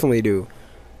 You definitely do.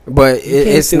 But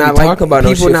it's not like like about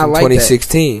people no not from like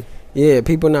 2016. that. Yeah,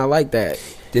 people not like that.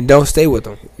 Then don't stay with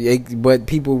them. Yeah, but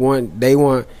people want.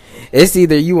 It's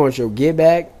either you want your get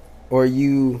back or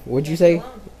you. What'd you say?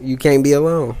 You can't be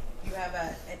alone. You have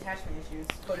attachment issues,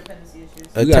 codependency issues.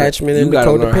 Attachment and you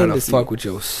gotta learn how to codependency. fuck with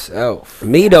yourself.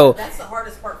 Me though, That's the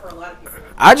hardest part for a lot of people.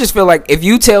 I just feel like if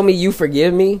you tell me you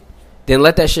forgive me, then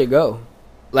let that shit go.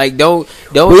 Like don't.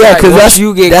 Well, yeah, because once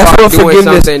you get that's caught what doing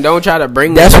forgiveness. something, don't try to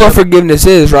bring. That's that what up. forgiveness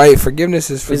is, right? Forgiveness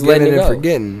is It's forgiving letting it and go.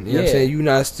 forgetting. You know what I'm Yeah. saying? You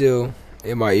not still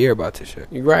in my ear about this shit.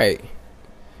 You're right.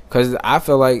 Because I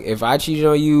feel like if I cheated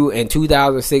on you in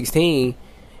 2016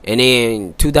 and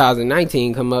then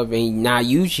 2019 come up and now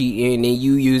you cheating and then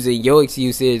you using your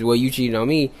excuses, well, you cheated on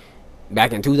me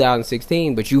back in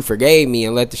 2016, but you forgave me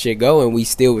and let the shit go and we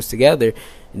still was together,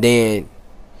 then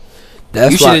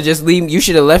That's you should have just leave. You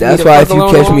should have left me. That's the why fuck if you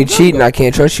alone catch a long me time cheating, ago. I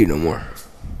can't trust you no more.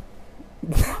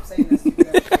 Stop saying this stupid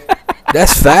ass shit.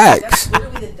 That's facts. That's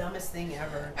literally the dumbest thing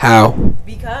ever. How?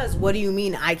 Because what do you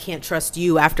mean I can't trust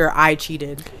you after I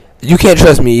cheated? You can't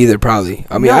trust me either, probably.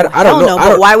 I mean, No, I don't know.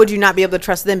 But why would you not be able to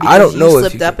trust them? Because I don't know you if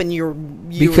slipped you up can. and you were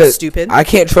Because stupid. I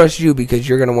can't trust you because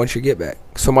you're gonna want your get back.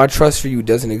 So my trust for you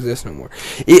doesn't exist no more.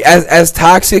 As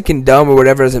toxic and dumb or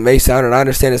whatever as it may sound, and I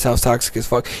understand it sounds toxic as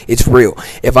fuck, it's real.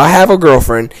 If I have a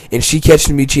girlfriend and she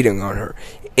catches me cheating on her,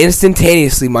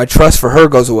 instantaneously my trust for her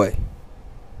goes away.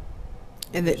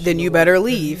 And then you better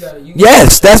leave.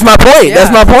 Yes, that's my point. Yeah.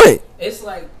 That's my point. It's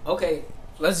like, okay,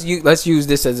 let's use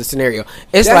this as a scenario.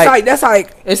 It's That's like that's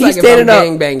like it's he's like if I'm standing up.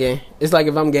 gang banging. It's like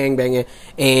if I'm gang banging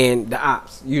and the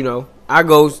ops, I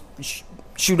go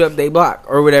shoot up they block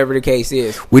or whatever the case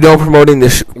is. We don't promoting the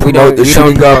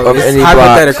shooting up of any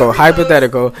block.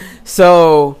 Hypothetical.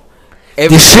 So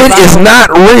if The shit is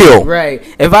not real. right.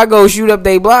 If I go shoot up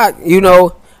they block, I'm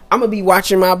gonna be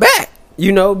watching my back,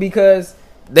 because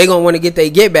they gonna want to get their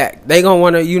get back. They gonna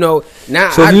want to, now.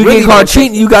 So if you get caught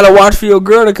cheating, you gotta watch for your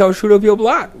girl to come shoot up your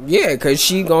block. Yeah, because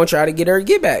she gonna try to get her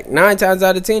get back. 9 times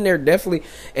out of 10, they're definitely,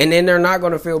 and then they're not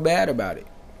gonna feel bad about it.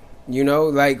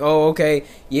 Like, oh, okay,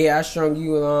 yeah, I strung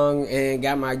you along and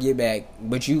got my get back,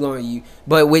 but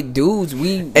but with dudes,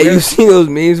 Hey, you see those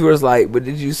memes where it's like, but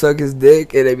did you suck his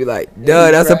dick? And they be like,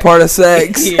 duh, that's a part of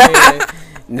sex. Yeah.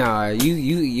 Nah,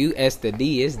 you S the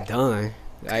D, it's done.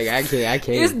 Like I can't.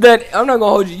 It's done. I'm not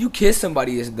gonna hold you. You kiss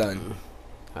somebody, it's done.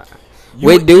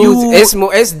 With dudes,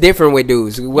 it's different with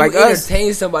dudes. Like you us,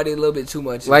 entertain somebody a little bit too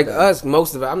much. like us,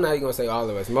 most of it. I'm not even gonna say all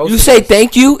of us. Most You of say us,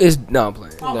 thank you is no. I'm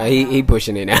playing. no, he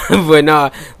pushing it now. But no,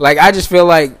 like I just feel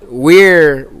like we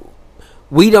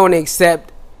don't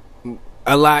accept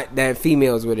a lot that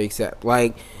females would accept.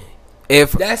 Like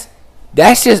if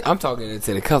That's just I'm talking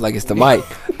into the cup like it's the mic.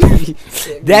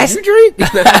 That's you drink.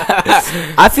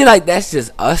 I feel like that's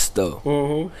just us though.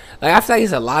 Mm-hmm. Like I feel like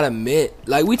it's a lot of men.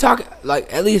 Like we talk,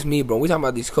 like at least me, bro. We talking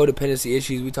about these codependency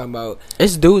issues. We talking about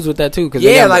It's dudes with that too, because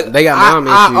they got mom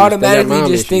issues. I automatically They got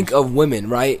mom just issues. think of women,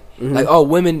 right? Mhm. Like a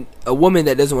woman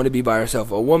that doesn't want to be by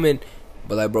herself, a woman.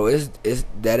 But like, bro, it's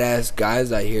dead ass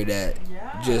guys out here that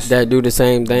just that do the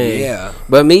same thing. Yeah.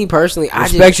 But me personally,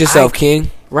 Respect yourself,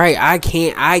 King. Right, I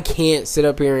can't sit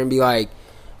up here and be like,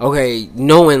 okay,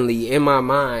 knowingly in my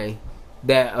mind,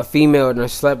 that a female done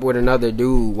slept with another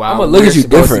dude while I'm gonna look we're at you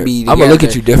supposed to different. be I'm gonna look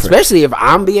at together. you different. Especially if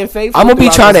I'm being faithful. I'm gonna be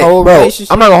throughout trying this to, whole bro.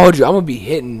 relationship. I'm not gonna hold you. I'm gonna be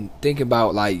hitting, thinking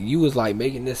about like you was like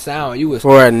making this sound. You was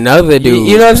For another dude.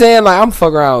 You know what I'm saying? Like I'm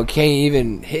fucking around, can't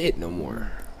even hit no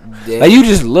more. Yeah. Like you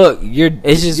just look,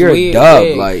 It's just you're weird, a dub.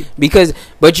 yeah. Like because,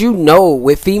 but you know,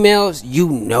 with females, you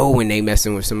know when they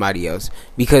messing with somebody else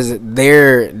because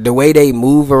the way they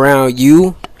move around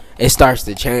you, it starts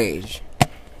to change,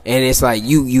 and it's like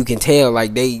you can tell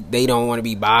like they don't want to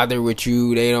be bothered with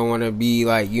you. They don't want to be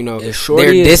like if they're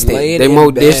Shorty is distant. laying They're in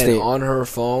more bed distant. on her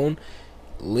phone,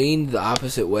 lean the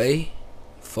opposite way.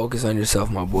 Focus on yourself,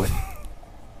 my boy.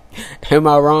 Am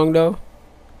I wrong though?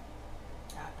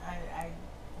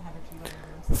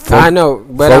 I I know,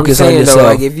 but I'm focus on saying though, yourself.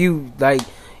 like if you like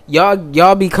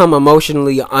y'all become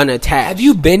emotionally unattached. Have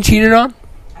you been cheated on?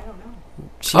 I don't know.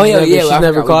 She's Oh, yeah, never, yeah, She's I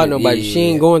never forgot called we did. nobody. Yeah, She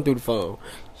ain't yeah. going through the phone.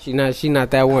 She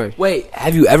not that one. Wait,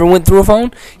 have you ever went through a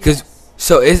phone? Because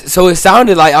it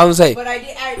sounded like I was saying. But I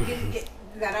didn't get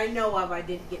that I know of. I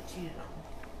didn't get cheated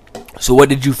on. So what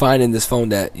did you find in this phone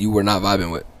that you were not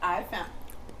vibing with? I found.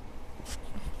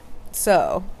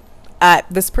 So,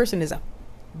 this person is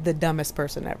the dumbest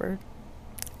person ever.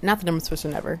 Not the dumbest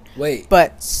person ever, Wait.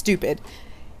 but stupid.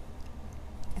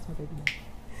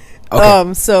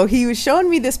 Okay. So he was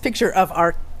showing me this picture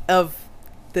of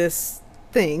this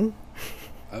thing,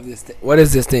 Of this what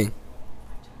is this thing?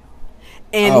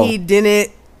 and Oh. he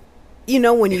didn't. You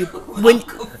know when you he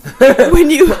was showing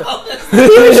me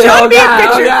a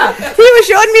picture. He was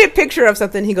showing me a picture of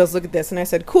something. He goes, "Look at this," and I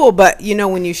said, "Cool," but you know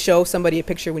when you show somebody a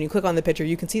picture, when you click on the picture,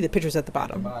 you can see the pictures at the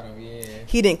bottom.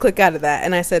 He didn't click out of that,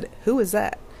 and I said, "Who is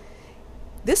that?"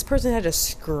 This person had a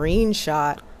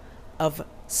screenshot of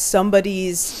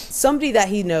somebody that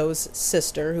he knows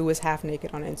sister who was half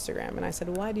naked on Instagram, and I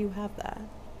said, "Why do you have that?"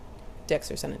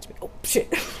 Dexter sent it to me. Oh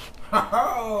shit!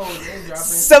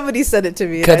 Somebody sent it to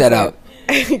me. Cut that out.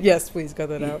 Yes, please cut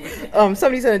that out.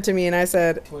 Somebody sent it to me, and I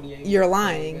said, "You're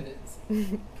lying."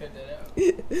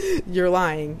 You're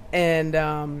lying, and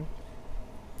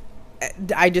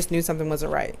I just knew something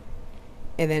wasn't right.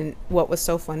 And then what was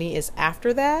so funny is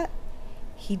after that,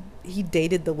 he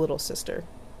dated the little sister.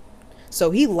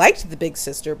 So he liked the big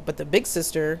sister, but the big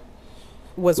sister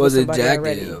was with it somebody Jack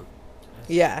already. did?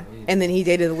 Yeah, and then he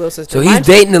dated the little sister. So he's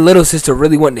dating the little sister,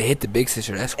 really wanting to hit the big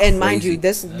sister. That's crazy. And mind you,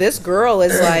 this girl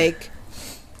is like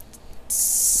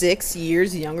 6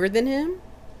 years younger than him.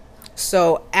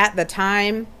 So at the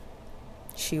time,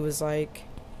 she was like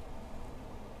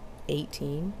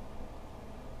 18.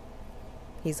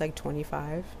 He's like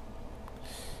 25.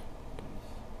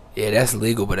 Yeah, that's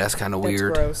legal, but that's kind of That's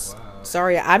weird. gross.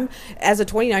 Sorry, I'm as a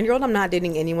 29-year-old, I'm not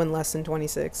dating anyone less than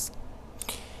 26.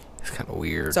 It's kind of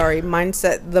weird. Sorry, the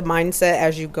mindset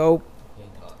as you go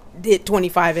hit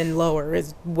 25 and lower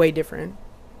is way different.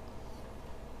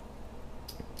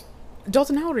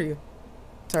 Dalton, how old are you?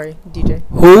 Sorry, DJ.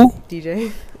 Who?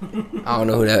 DJ. I don't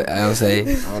know who that. I don't say.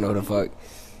 I don't know who the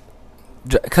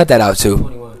fuck. Cut that out too.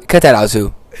 21. Cut that out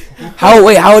too. How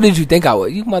old did you think I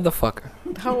was? You motherfucker.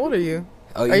 How old are you?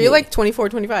 Oh, Are you like 24,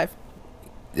 25?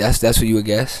 That's what you would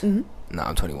guess? Mm-hmm. No,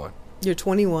 I'm 21. You're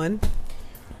 21.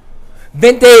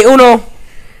 21.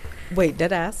 Wait,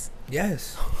 dead ass.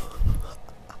 Yes.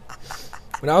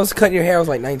 When I was cutting your hair, I was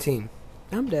like 19.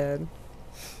 I'm dead.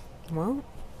 Well,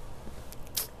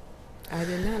 I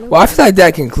did not know. Well, I feel like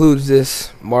that concludes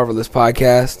this marvelous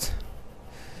podcast.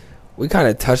 We kind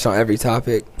of touched on every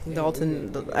topic.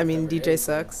 Dalton, I mean, DJ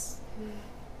sucks.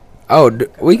 Oh,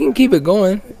 we can keep it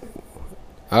going.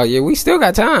 Oh yeah, we still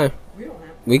got time.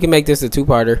 We can make this a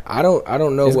two-parter. I don't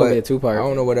know It's what gonna be a two-part. I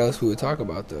don't know what else we would talk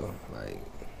about though. Like,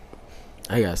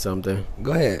 I got something.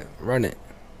 go ahead, run it.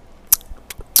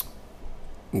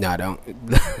 No, I don't.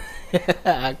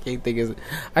 I can't think of.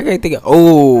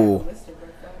 Oh,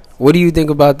 what do you think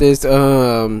about this?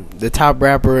 The top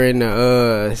rapper in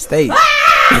the state.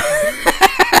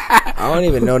 I don't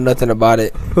even know nothing about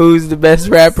it. Who's the best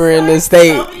rapper in the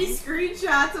state? So many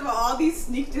screenshots of all these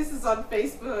sneak disses on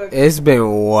Facebook. It's been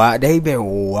wild. They've been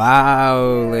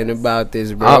wilding about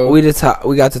this, bro. We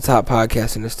got the top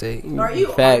podcast in the state. Are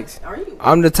you? Facts. Are you?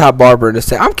 I'm the top barber in the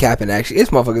state. I'm capping actually.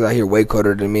 It's motherfuckers out here way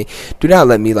colder than me. Do not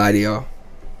let me lie to y'all.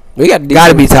 We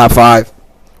Gotta be top 5.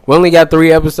 We only got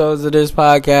 3 episodes of this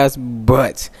podcast,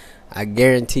 but I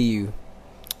guarantee you,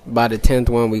 by the 10th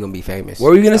one, we gonna be famous.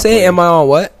 What were you gonna say? Am I on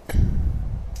what?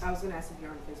 I was gonna ask if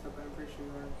you're on Facebook, but I'm pretty sure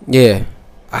you are. Yeah,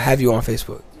 I have you on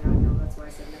Facebook. Yeah, I know. That's why I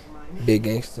said never mind. Big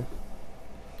gangster.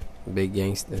 big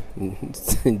gangster,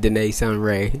 Danae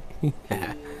Sunray.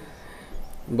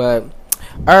 But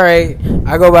all right,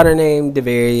 I go by the name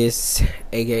Devarius,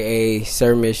 aka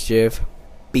Sir Mischief.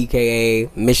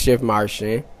 BKA Mischief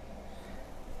Martian.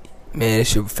 Man,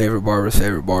 it's your favorite barber's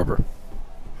favorite barber.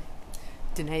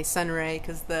 Danae Sunray,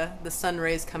 because the sun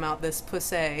rays come out this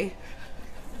pussy.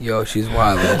 Yo, she's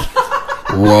wildin'.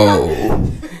 Whoa.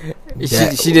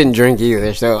 She didn't drink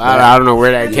either, so I don't know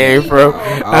where that came from.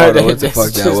 I don't know what the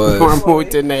fuck that was. Normal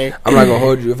Danae. I'm not gonna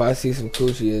hold you. If I see some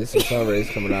coochie and some sun rays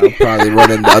coming out, I'm probably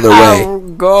running the other way. Oh,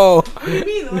 go.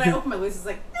 Maybe when I open my lips, it's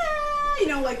like, you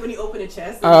know, like when you open a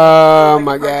chest. Oh like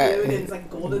my god. and it's like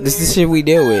golden This is the there. shit we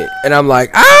deal with. And I'm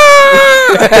like,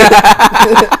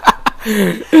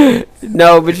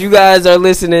 No, but you guys are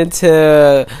listening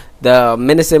to the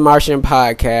Menacing Martian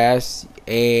podcast,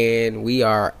 and we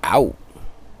are out.